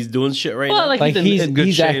he's doing shit right Well, now. Like he's in good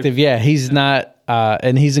he's shape. active. Yeah, he's not,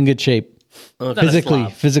 and he's in good shape. Not a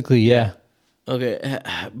Physically, slob. yeah. Okay,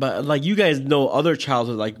 but like you guys know other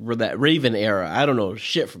childhood like that Raven era. I don't know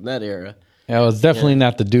shit from that era. Yeah, well, it's definitely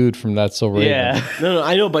not the dude from That's So Raven. Yeah. No,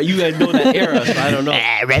 I know, but you guys know that era, so I don't know. So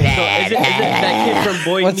is it that kid from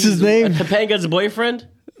Boy What's his Meets- name? Topanga's boyfriend?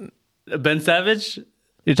 Ben Savage?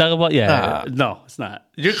 You're talking about? Yeah. No, it's not.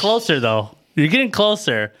 You're closer, though. You're getting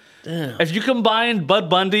closer. Damn. If you combine Bud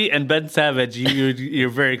Bundy and Ben Savage, you're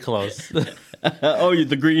very close. You're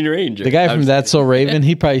the Green Ranger. The guy from That's So Raven,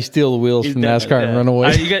 he'd probably steal the wheels He's from dead, NASCAR and yeah. run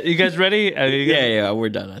away. You guys ready? Yeah, we're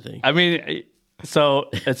done. I think. I mean, So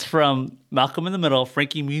it's from Malcolm in the Middle,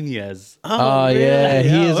 Frankie Muniz. Oh, yeah,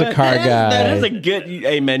 he is a car guy. That is a good.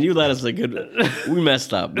 Hey man, you let us a good. We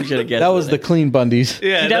messed up. We should have guessed. That was the clean Bundys.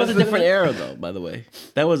 Yeah, See, that was a different era though. By the way,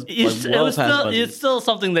 that was It's, like, well it was past still, Bundy. it's still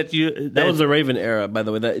something that you. That was the Raven era, by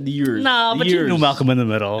the way. That the years. No, the but years. you knew Malcolm in the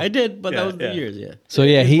Middle. I did, but Yeah, that was the yeah. years. Yeah. So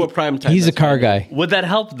yeah, More prime time, he's a that's car fine. guy. Would that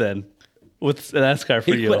help then with NASCAR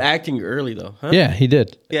for He you? quit acting early though. Huh? Yeah, he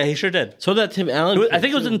did. Yeah, he sure did. So that Tim Allen. I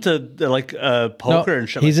think it was into like poker and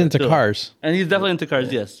shit. he's like into that, too. cars. and he's definitely into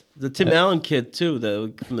cars. Yes. the Tim Allen kid too,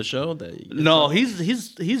 from the show. No,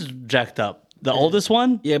 he's jacked up. The oldest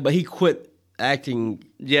one. Yeah, but he quit acting.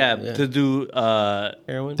 Yeah, to do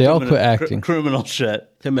Heroin. They all quit acting. criminal shit.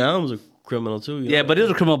 Tim Allen was a criminal too. You Yeah, know? but he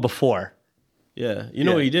was a criminal before. yeah, you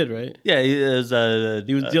know Yeah. what he did, right? Yeah, he was.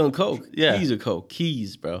 He was dealing coke. yeah. Keys of coke.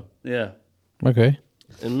 Keys, bro. Yeah. Okay.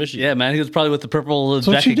 In Michigan. Yeah, man, he was probably with the Purple That's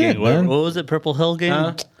what Jacket you did, gang. What man. was it? Purple Hill gang.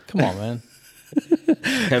 Huh? Come on, man.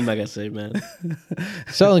 I'm not gonna say, man.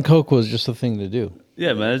 Selling coke was just a thing to do.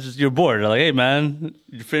 Yeah, man. It's just you're bored. They're like, hey, man,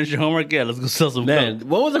 you finished your homework? Yeah, let's go sell some Man, coke.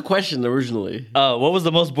 what was the question originally? What was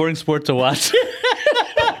the most boring sport to watch?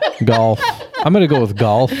 Golf. I'm gonna go with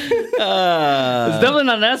golf. It's definitely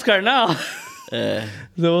not NASCAR now. So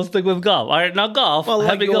we'll stick with golf. All right, now golf. Well,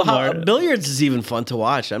 Happy Gilmore. billiards is even fun to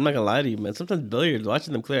watch. I'm not gonna lie to you, man. Sometimes billiards,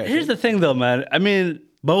 watching them clear. Here's the thing, though, man. I mean,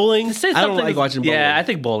 bowling. say I don't something- like watching bowling. Yeah, I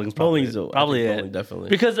think bowling's probably Bowling's I probably think it. bowling, definitely.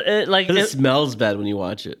 Because it it smells bad when you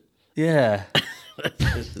watch it. yeah.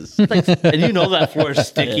 And you know that floor is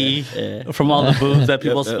sticky from all the booze that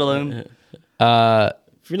people spill in.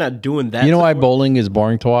 If you're not doing that, You know why somewhere, bowling is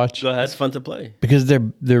boring to watch? Go ahead. That's fun to play. Because they're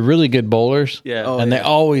really good bowlers. Yeah. Oh, and they yeah.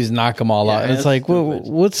 always knock them all out. And it's that's like, stupid.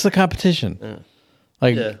 what's the competition?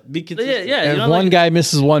 Like, Yeah. Be Yeah, consistent. yeah. if You know, one like, guy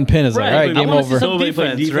misses one pin, it's like, Right, all right, I game wanna see over. some Nobody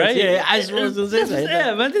playing defense, right? Yeah, I just was gonna say that.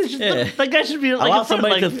 Yeah, man. That guy should be I like want in front,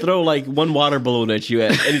 somebody like, to throw like one water balloon at you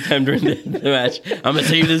at any time during the match. I'm gonna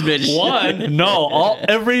save this bitch. one. No,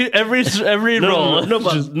 every roll.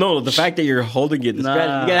 No, the fact that you're holding it, the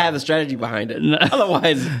strategy, you gotta have a strategy behind it. Nah.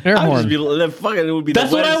 Otherwise, Air I would horn. just be fucking. It would be. That's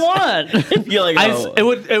the what I wettest- want. You're like, oh.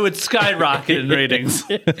 It would skyrocket in ratings.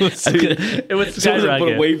 It would Someone put a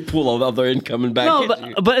skyrocket. wave pool of their incoming back. No, at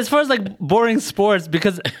you. but as far as like boring sports,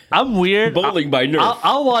 because I'm weird. Bowling by Nerf.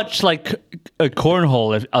 I'll watch like a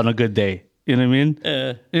cornhole on a good day. You know what I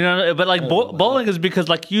mean? You know, but like bowling is because,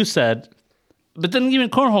 like you said, but then even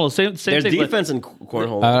cornhole, same There's thing. defense in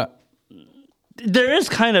cornhole. There is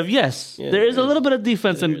kind of there is a little bit of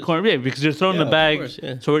defense in cornhole, because you're throwing Yeah, the of bag, course,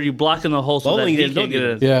 yeah. so where you're blocking the hole, so Bowling, that he there's no can't get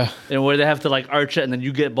it. Yeah. And where they have to like arch it, and then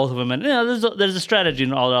you get both of them. And there's a strategy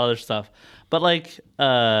and all the other stuff. But like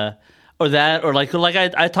or like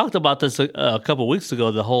I talked about this a couple weeks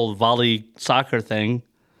ago, the whole volley soccer thing,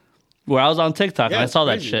 where I was on TikTok and I it's saw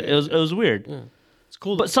that crazy, shit. yeah. It was weird. It's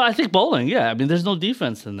cool. But so I think bowling, yeah. I mean, there's no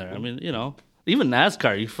defense in there. I mean, you know, even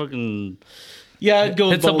NASCAR, you fucking yeah, I'd go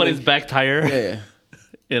with hit somebody's bowling. back tire. Yeah.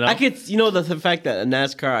 You know, I could, the fact that a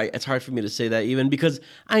NASCAR, it's hard for me to say that even because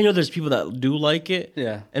I know there's people that do like it.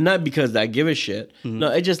 Yeah. And not because I give a shit. No,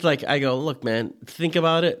 it's just like, I go, look, man, think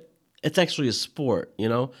about it. It's actually a sport,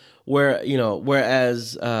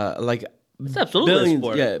 whereas, like, it's absolutely billions, a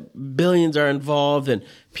sport. yeah, billions are involved and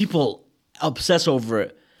people obsess over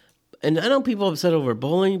it. And I know people obsess over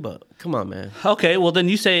bowling, but come on, man. Okay, well then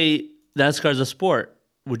you say NASCAR is a sport.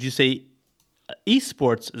 Would you say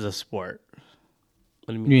esports is a sport?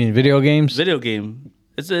 You mean video games? Video game.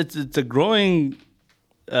 It's a growing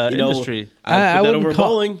industry. I wouldn't over call,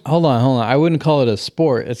 bowling. Hold on. I wouldn't call it a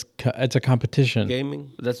sport. It's a competition.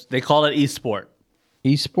 Gaming. They call it esport.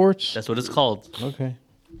 Esports? That's what it's called. Okay.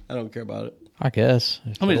 I don't care about it. I guess.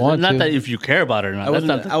 If I mean, they want not to. that if you care about it or not. That's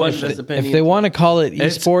not the I wasn't question. just opinion. If they want to call it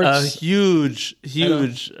It's a esports, huge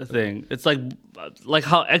thing. It's like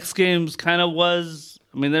how X Games kind of was.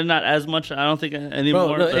 I mean, they're not as much. I don't think anymore.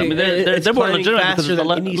 Bro, no, but, I mean, they're it's more playing legitimate because faster it's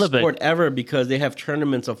than any Olympic. sport ever because they have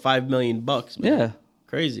tournaments of $5 million. Man. Yeah,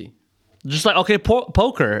 Crazy. just like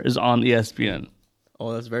poker is on ESPN.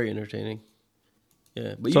 Oh, that's very entertaining.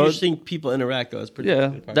 Yeah, but So- you're seeing people interact though. That's pretty. Yeah,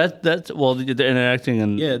 pretty that's well, they're interacting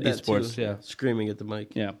in yeah, that esports. too. Yeah, Screaming at the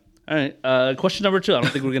mic. yeah. All right. Question number 2. I don't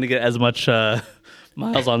think we're gonna get as much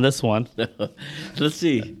miles on this one. Let's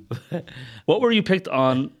see. What were you picked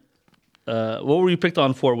on? What were you picked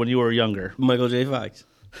on for when you were younger? Michael J. Fox.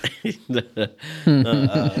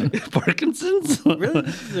 Parkinson's. Really?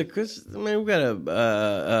 This is a Chris. Man, we got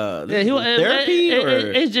a Yeah, he therapy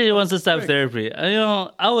or AJ wants to stop therapy.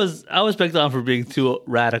 I was picked on for being too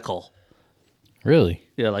radical. really?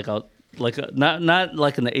 Yeah, like like not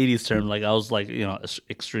like in the 80s term. Like I was like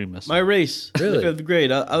extremist. My race, Really? 5th grade.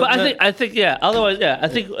 But I think yeah. Otherwise, yeah. I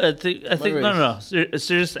think no.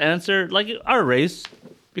 Serious answer. Like our race,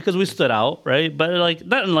 because we stood out, right? But like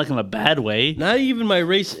not in a bad way. Not even my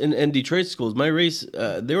race in Detroit schools. My race,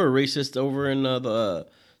 they were racist over in the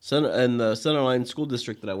Centerline school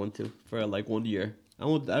district that I went to for like 1 year. I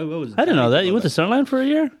didn't know that. You went to Centerline for a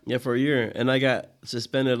year? Yeah, for a year, and I got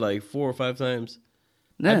suspended like 4 or 5 times.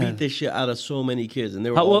 I beat this shit out of so many kids, and they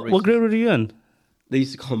were all what grade were you in? They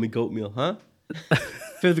used to call me goat meal, huh?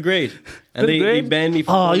 5th grade, and they banned me.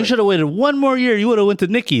 From you should have waited 1 more year. You would have went to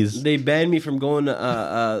Nicky's. They banned me from going to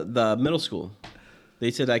the middle school. They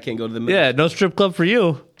said I can't go to the middle. Yeah, no strip club for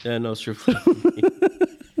you. Yeah, no strip club. For me.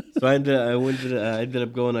 So I ended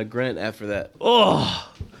up going to Grant after that.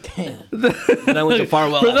 Oh, damn! And I went to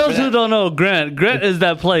Farwell. For those who don't know, Grant is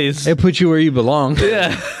that place. It puts you where you belong.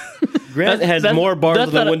 Yeah. Grant has more bars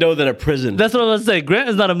on the window than a prison. That's what I was saying. Grant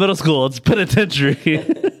is not a middle school; it's penitentiary.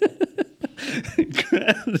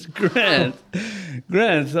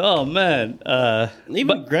 Grant. Oh man.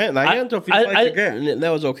 Even Grant. I got into a few fights with Grant, and that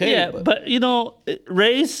was okay. Yeah, but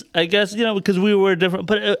race. I guess because we were different,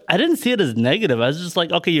 but I didn't see it as negative. I was just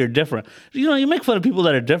like, okay, you're different. You make fun of people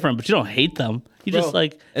that are different, but you don't hate them. You just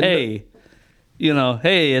like, hey,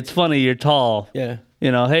 hey, it's funny you're tall. Yeah.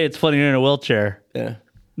 Hey, it's funny you're in a wheelchair. Yeah.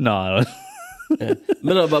 No, I don't. Yeah.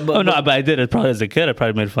 But I did it probably as a kid. I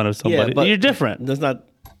probably made fun of somebody. Yeah, but you're different. That's not.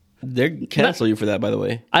 They cancel you for that, by the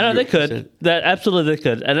way. I know they could. That absolutely they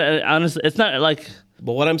could. And honestly, it's not like.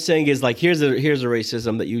 But what I'm saying is like here's a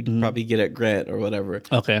racism that you'd probably get at Grant or whatever.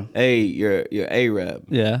 Okay. Hey, you're Arab.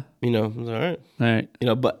 Yeah. All right. All right.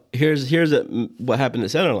 But here's what happened at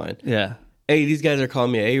Centerline. Yeah. Hey, these guys are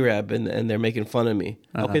calling me Arab and they're making fun of me.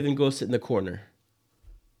 Okay, then go sit in the corner.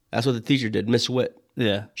 That's what the teacher did, Miss Witt.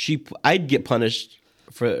 Yeah. I'd get punished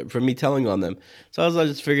for me telling on them. So I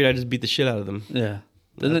just figured I'd just beat the shit out of them. Yeah.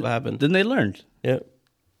 That's what happened. Then they learned. Yeah.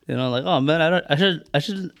 Like, oh man,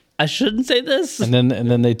 I shouldn't say this. And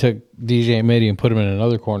then they took DJ and Matey and put him in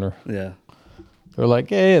another corner. Yeah. They're like,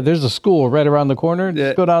 hey, there's a school right around the corner.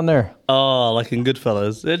 Just go down there. Oh, like in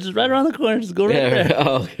Goodfellas. They're just right around the corner. Just go right there.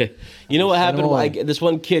 Oh, okay. You know what happened? This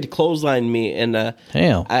one kid clotheslined me, and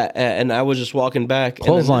damn. I was just walking back.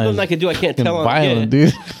 Clothesline. Nothing I could do. I can't tell him. Violent,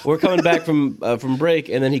 dude. We're coming back from break,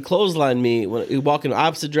 and then he clotheslined me. When he walked in the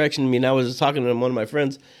opposite direction to me, and I was just talking to one of my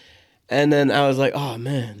friends. And then I was like, "Oh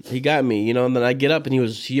man, he got me," And then I get up, and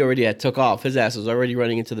he already had took off. His ass was already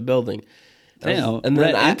running into the building. Damn. And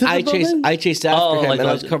then I chased after him, and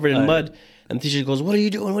I was covered in mud. Right. And the teacher goes, "What are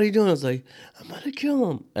you doing? What are you doing?" I was like, "I'm gonna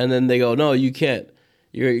kill him." And then they go, "No, you can't.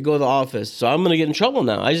 You go to the office." So I'm gonna get in trouble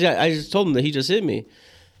now. I just told him that he just hit me.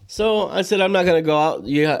 So I said, "I'm not gonna go out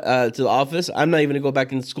to the office. I'm not even gonna go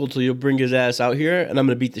back into school till you bring his ass out here, and I'm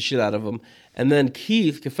gonna beat the shit out of him." And then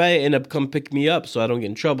Keith Cafe ended up come pick me up so I don't get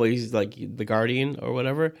in trouble. He's like the guardian or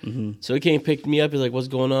whatever. Mm-hmm. So he came pick me up. He's like, "What's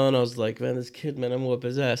going on?" I was like, "Man, this kid, man, I'm gonna whip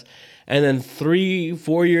his ass." And then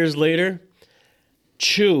 3-4 years later,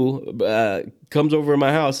 Chew comes over to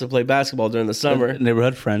my house to play basketball during the summer.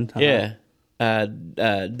 Neighborhood friend. Yeah.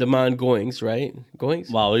 Damon Goings, right?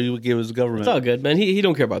 Goings? Wow, he would give his government. It's all good, man. He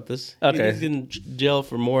don't care about this. Okay. He's in jail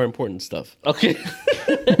for more important stuff. Okay.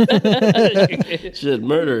 Shit,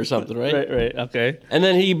 murder or something, right? Right, okay. And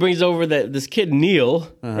then he brings over this kid,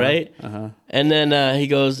 Neil, right? Uh-huh. And then he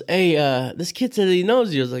goes, "Hey, this kid said he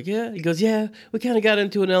knows you." I was like, "Yeah." He goes, "Yeah, we kind of got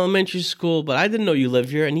into an elementary school, but I didn't know you live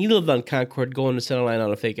here." And he lived on Concord going to Centerline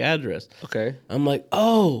on a fake address. Okay. I'm like,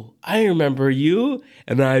 "Oh, I remember you."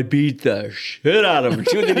 And I beat the shit out of him.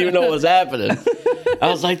 Chew didn't even know what was happening. I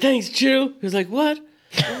was like, "Thanks, Chew." He was like, "What?"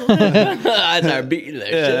 I started beating that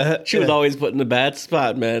shit. She was always put in the bad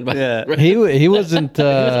spot, man. Yeah. He wasn't. He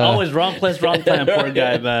was always wrong place, wrong time. Poor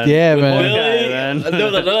guy, man. Yeah, with man. Billy,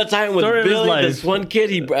 there was another time with Story Billy. This one kid,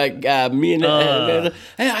 me and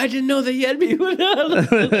hey, I didn't know that he had me.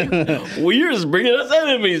 Well, you're just bringing us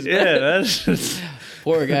enemies. Man. Yeah, that's just...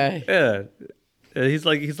 poor guy. Yeah, he's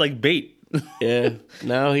like bait. Yeah.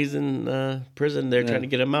 Now he's in prison. They're trying to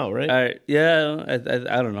get him out, right? All right. Yeah. I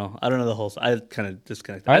don't know. I don't know the whole. I kind of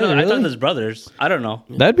disconnected. I thought there's brothers. I don't know.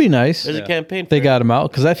 That'd be nice. There's a campaign. They got him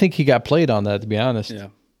out because I think he got played on that. To be honest. Yeah.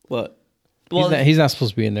 What? Well, he's not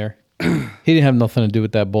supposed to be in there. He didn't have nothing to do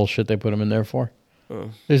with that bullshit they put him in there for.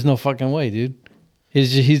 There's no fucking way, dude.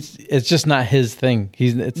 It's just not his thing.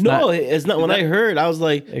 It's not. When I heard, I was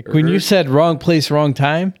like, when you said wrong place, wrong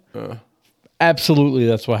time. Absolutely,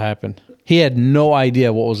 that's what happened. He had no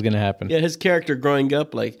idea what was going to happen. Yeah, his character growing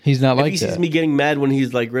up, like he's not like he that. sees me getting mad when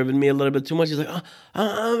he's like ribbing me a little bit too much. He's like,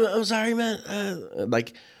 "Oh, I'm sorry, man."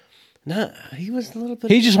 Like Nah, he was a little bit.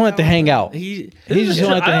 He just wanted to hang out. He just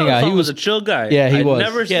wanted to hang out. He was a chill guy. Yeah, he was.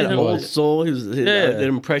 Never he had seen an him. old soul. He was did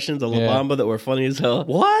impressions of La Yeah. Bamba that were funny as hell.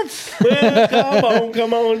 What? Well,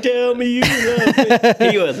 come on, tell me you love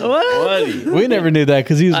me. He was funny. We never knew that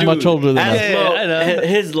because he was much older than us. Ask Mo, I know.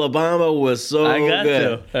 his La Bamba was so I got good.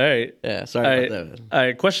 to. All right. Yeah, sorry All about right. that. Man. All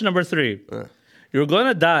right. Question number 3. You're going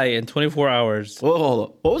to die in 24 hours. Whoa, hold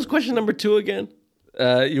on. What was question number 2 again?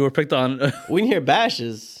 You were picked on. We didn't hear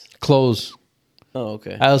bashes. Clothes. Oh,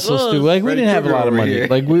 okay. I was so Clothes. stupid. Like we Freddy didn't have a Krueger lot of over money. here.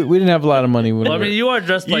 Like we didn't have a lot of money. When Well, I we mean, you are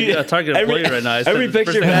dressed like a Target employee right now. I said Every the first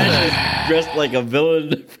picture thing I Bash said. is dressed like a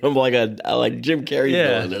villain from like Jim Carrey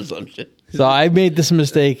Yeah. villain or some shit. So I made this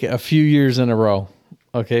mistake a few years in a row.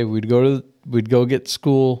 Okay, we'd go get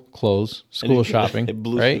school clothes, school shopping,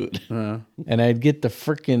 Blue right? suit. And I'd get the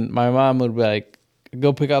freaking. My mom would be like,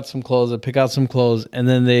 "Go pick out some clothes." I'd pick out some clothes, and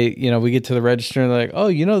then we get to the register and they're like,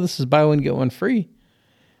 "Oh, this is buy one get one free."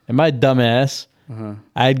 And my dumbass,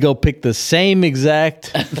 I'd go pick the same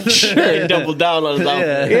exact shirt. Double down on his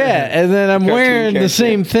outfit. Yeah, and then I'm Cartoon wearing the character.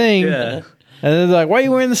 same thing. Yeah. And they're like, "Why are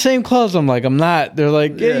you wearing the same clothes?" I'm like, "I'm not." They're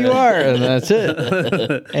like, "Yeah, you are," and that's it.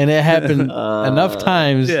 And it happened enough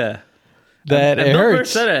times Yeah. that And it Bill Burr hurts.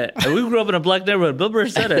 said it. And we grew up in a black neighborhood. Bill Burr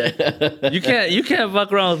said it. You can't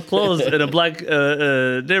fuck around with clothes in a black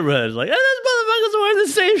neighborhood. Like, this motherfucker's wearing the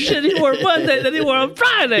same shit he wore Monday that he wore on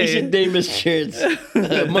Friday. He should name his shirts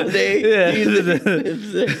Monday. Yeah.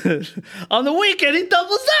 Tuesday. On the weekend, he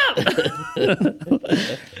doubles up.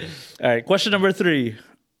 All right, question number 3.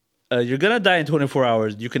 You're gonna die in 24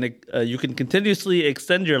 hours. You can continuously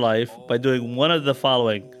extend your life by doing one of the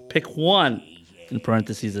following. Pick one. In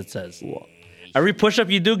parentheses, it says. Every push-up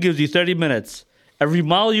you do gives you 30 minutes. Every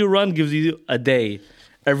mile you run gives you a day.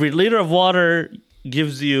 Every liter of water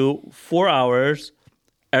gives you 4 hours.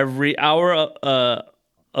 Every hour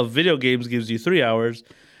of video games gives you 3 hours.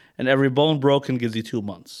 And every bone broken gives you 2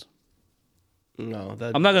 months. No,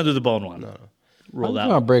 that, I'm not going to do the bone one. No. Roll I'm that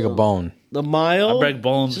gonna one. break a bone. the mile. I break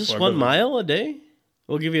bones. Just before I 1 live. mile a day.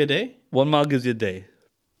 We'll give you a day. 1 mile gives you a day.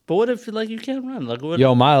 But what if you can't run? Like what?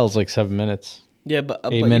 Yo, miles like 7 minutes. Yeah, but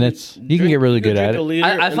 8 minutes. You can get really good at it.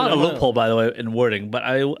 I found a loophole, by the way, in wording, but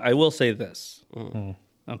I will say this.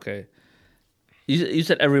 Okay. You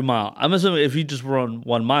said every mile. I'm assuming if you just run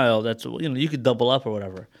 1 mile, that's you could double up or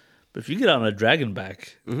whatever. But if you get on a dragon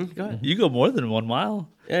back, Go ahead. you go more than 1 mile.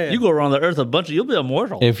 Yeah, yeah. You go around the earth a bunch. You'll be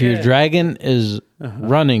immortal. If your dragon is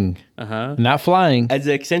running, not flying, As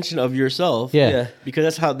an extension of yourself. Yeah. Yeah.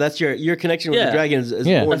 Because that's your connection with Yeah. the dragon is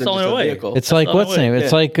Yeah. more That's than the just only a way. vehicle. it's like the only what's way. name?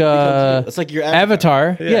 It's Yeah. like It's like your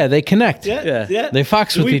Avatar. Yeah, they connect. Yeah, Yeah. They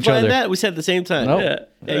fox with we each planned other. that. We said at the same time. Nope. Yeah.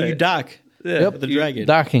 Yeah, you dock. Yeah. With the dragon.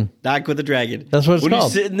 Docking. Dock with the dragon. That's what it's when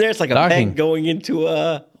called. you're sitting there, it's like a Docking. peg going into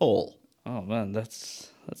a hole. Oh man, that's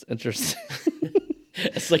interesting.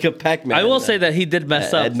 It's like a Pac-Man. I will say that he did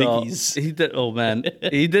mess up. At though. Mickey's. He did. Oh man,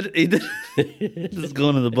 he did. This is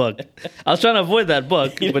going in the book. I was trying to avoid that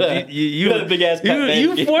book, but you had a big ass Pac-Man.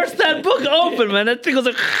 you forced that book open, man. That thing was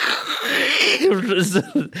like.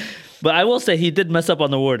 But I will say he did mess up on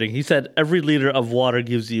the wording. He said every liter of water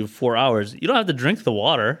gives you 4 hours. You don't have to drink the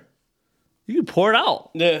water. You can pour it out,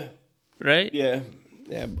 Yeah. right? Yeah.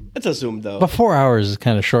 Yeah. It's assumed though. But 4 hours is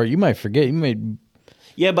kind of short. You might forget. You might.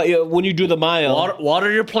 Yeah, but when you do the mile,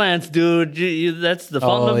 Water your plants, dude. That's the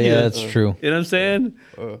fountain Oh of yeah, youth. that's true. You know what I'm saying?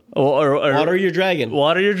 Or water your dragon.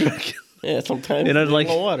 water your dragon. Yeah, sometimes You know, you like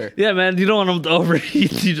want water. Yeah, man, you don't want them to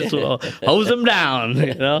overheat. You just hose them down,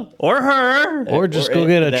 or her. Or just Or go it-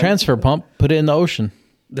 get a them. transfer pump, put it in the ocean.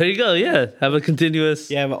 There you go. Yeah, have a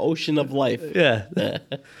continuous. You have an ocean of life. Yeah.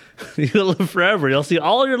 You'll live forever. You'll see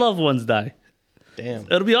all your loved ones die. Damn.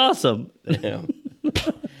 It'll be awesome. Damn.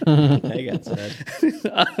 I got sad.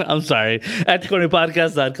 I'm sorry.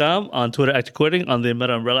 ActAccordingPodcast.com. On Twitter, ActAccording. On the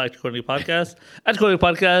Meta Umbrella, ActAccording Podcast.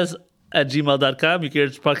 ActAccordingPodcast at gmail.com. You can hear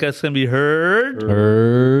this podcast can be heard.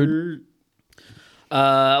 Heard.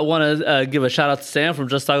 I want to give a shout out to Sam from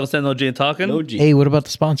Just Talking Sam, No G and Talking. No G. Hey, what about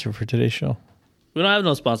the sponsor for today's show? We don't have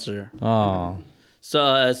no sponsor. Oh,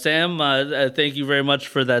 So, Sam, thank you very much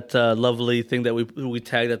for that lovely thing that we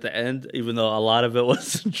tagged at the end, even though a lot of it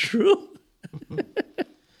wasn't true. What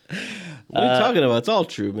are you talking about? It's all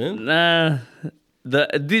true, man. Nah, the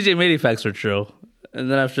DJ Matey facts are true,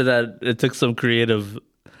 and then after that, it took some creative,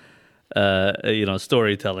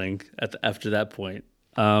 storytelling after that point.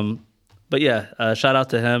 But yeah, shout out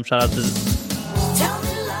to him. Shout out to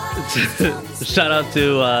shout out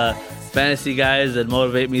to Fantasy Guys that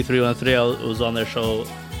Motivate Me 313. I was on their show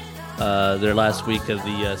their last week of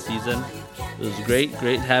the season. It was great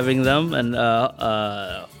having them, and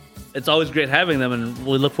it's always great having them, and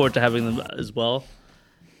we look forward to having them as well.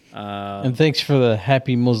 And thanks for the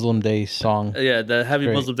Happy Muslim Day song. Yeah, the Happy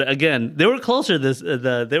Great. Muslim Day. Again, they were closer this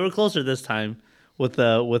time with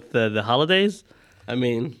the holidays. I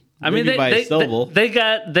mean, they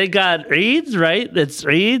got Eids, right? It's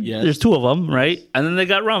Eid. Yes. There's 2 of them, right? And then they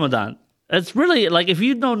got Ramadan. It's really like if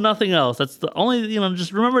you know nothing else, that's the only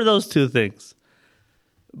just remember those 2 things.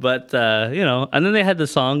 But and then they had the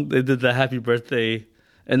song. They did the Happy Birthday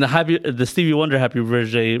and the Stevie Wonder Happy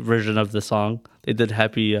Birthday version of the song. They did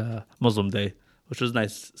Happy Muslim Day, which was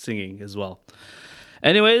nice singing as well.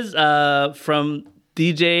 Anyways, from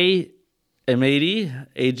DJ M80,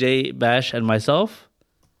 AJ Bash, and myself,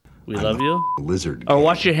 we love you. Lizard. Or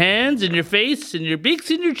wash your hands and your face and your beaks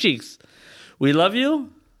and your cheeks. We love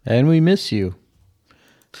you. And we miss you.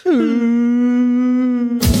 Tell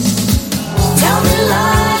me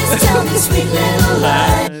lies, tell me sweet little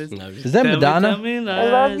lies. Is that Madonna? Tell me I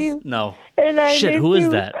love you. No. And I Shit, miss who is you.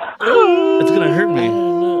 that? It's going to hurt me.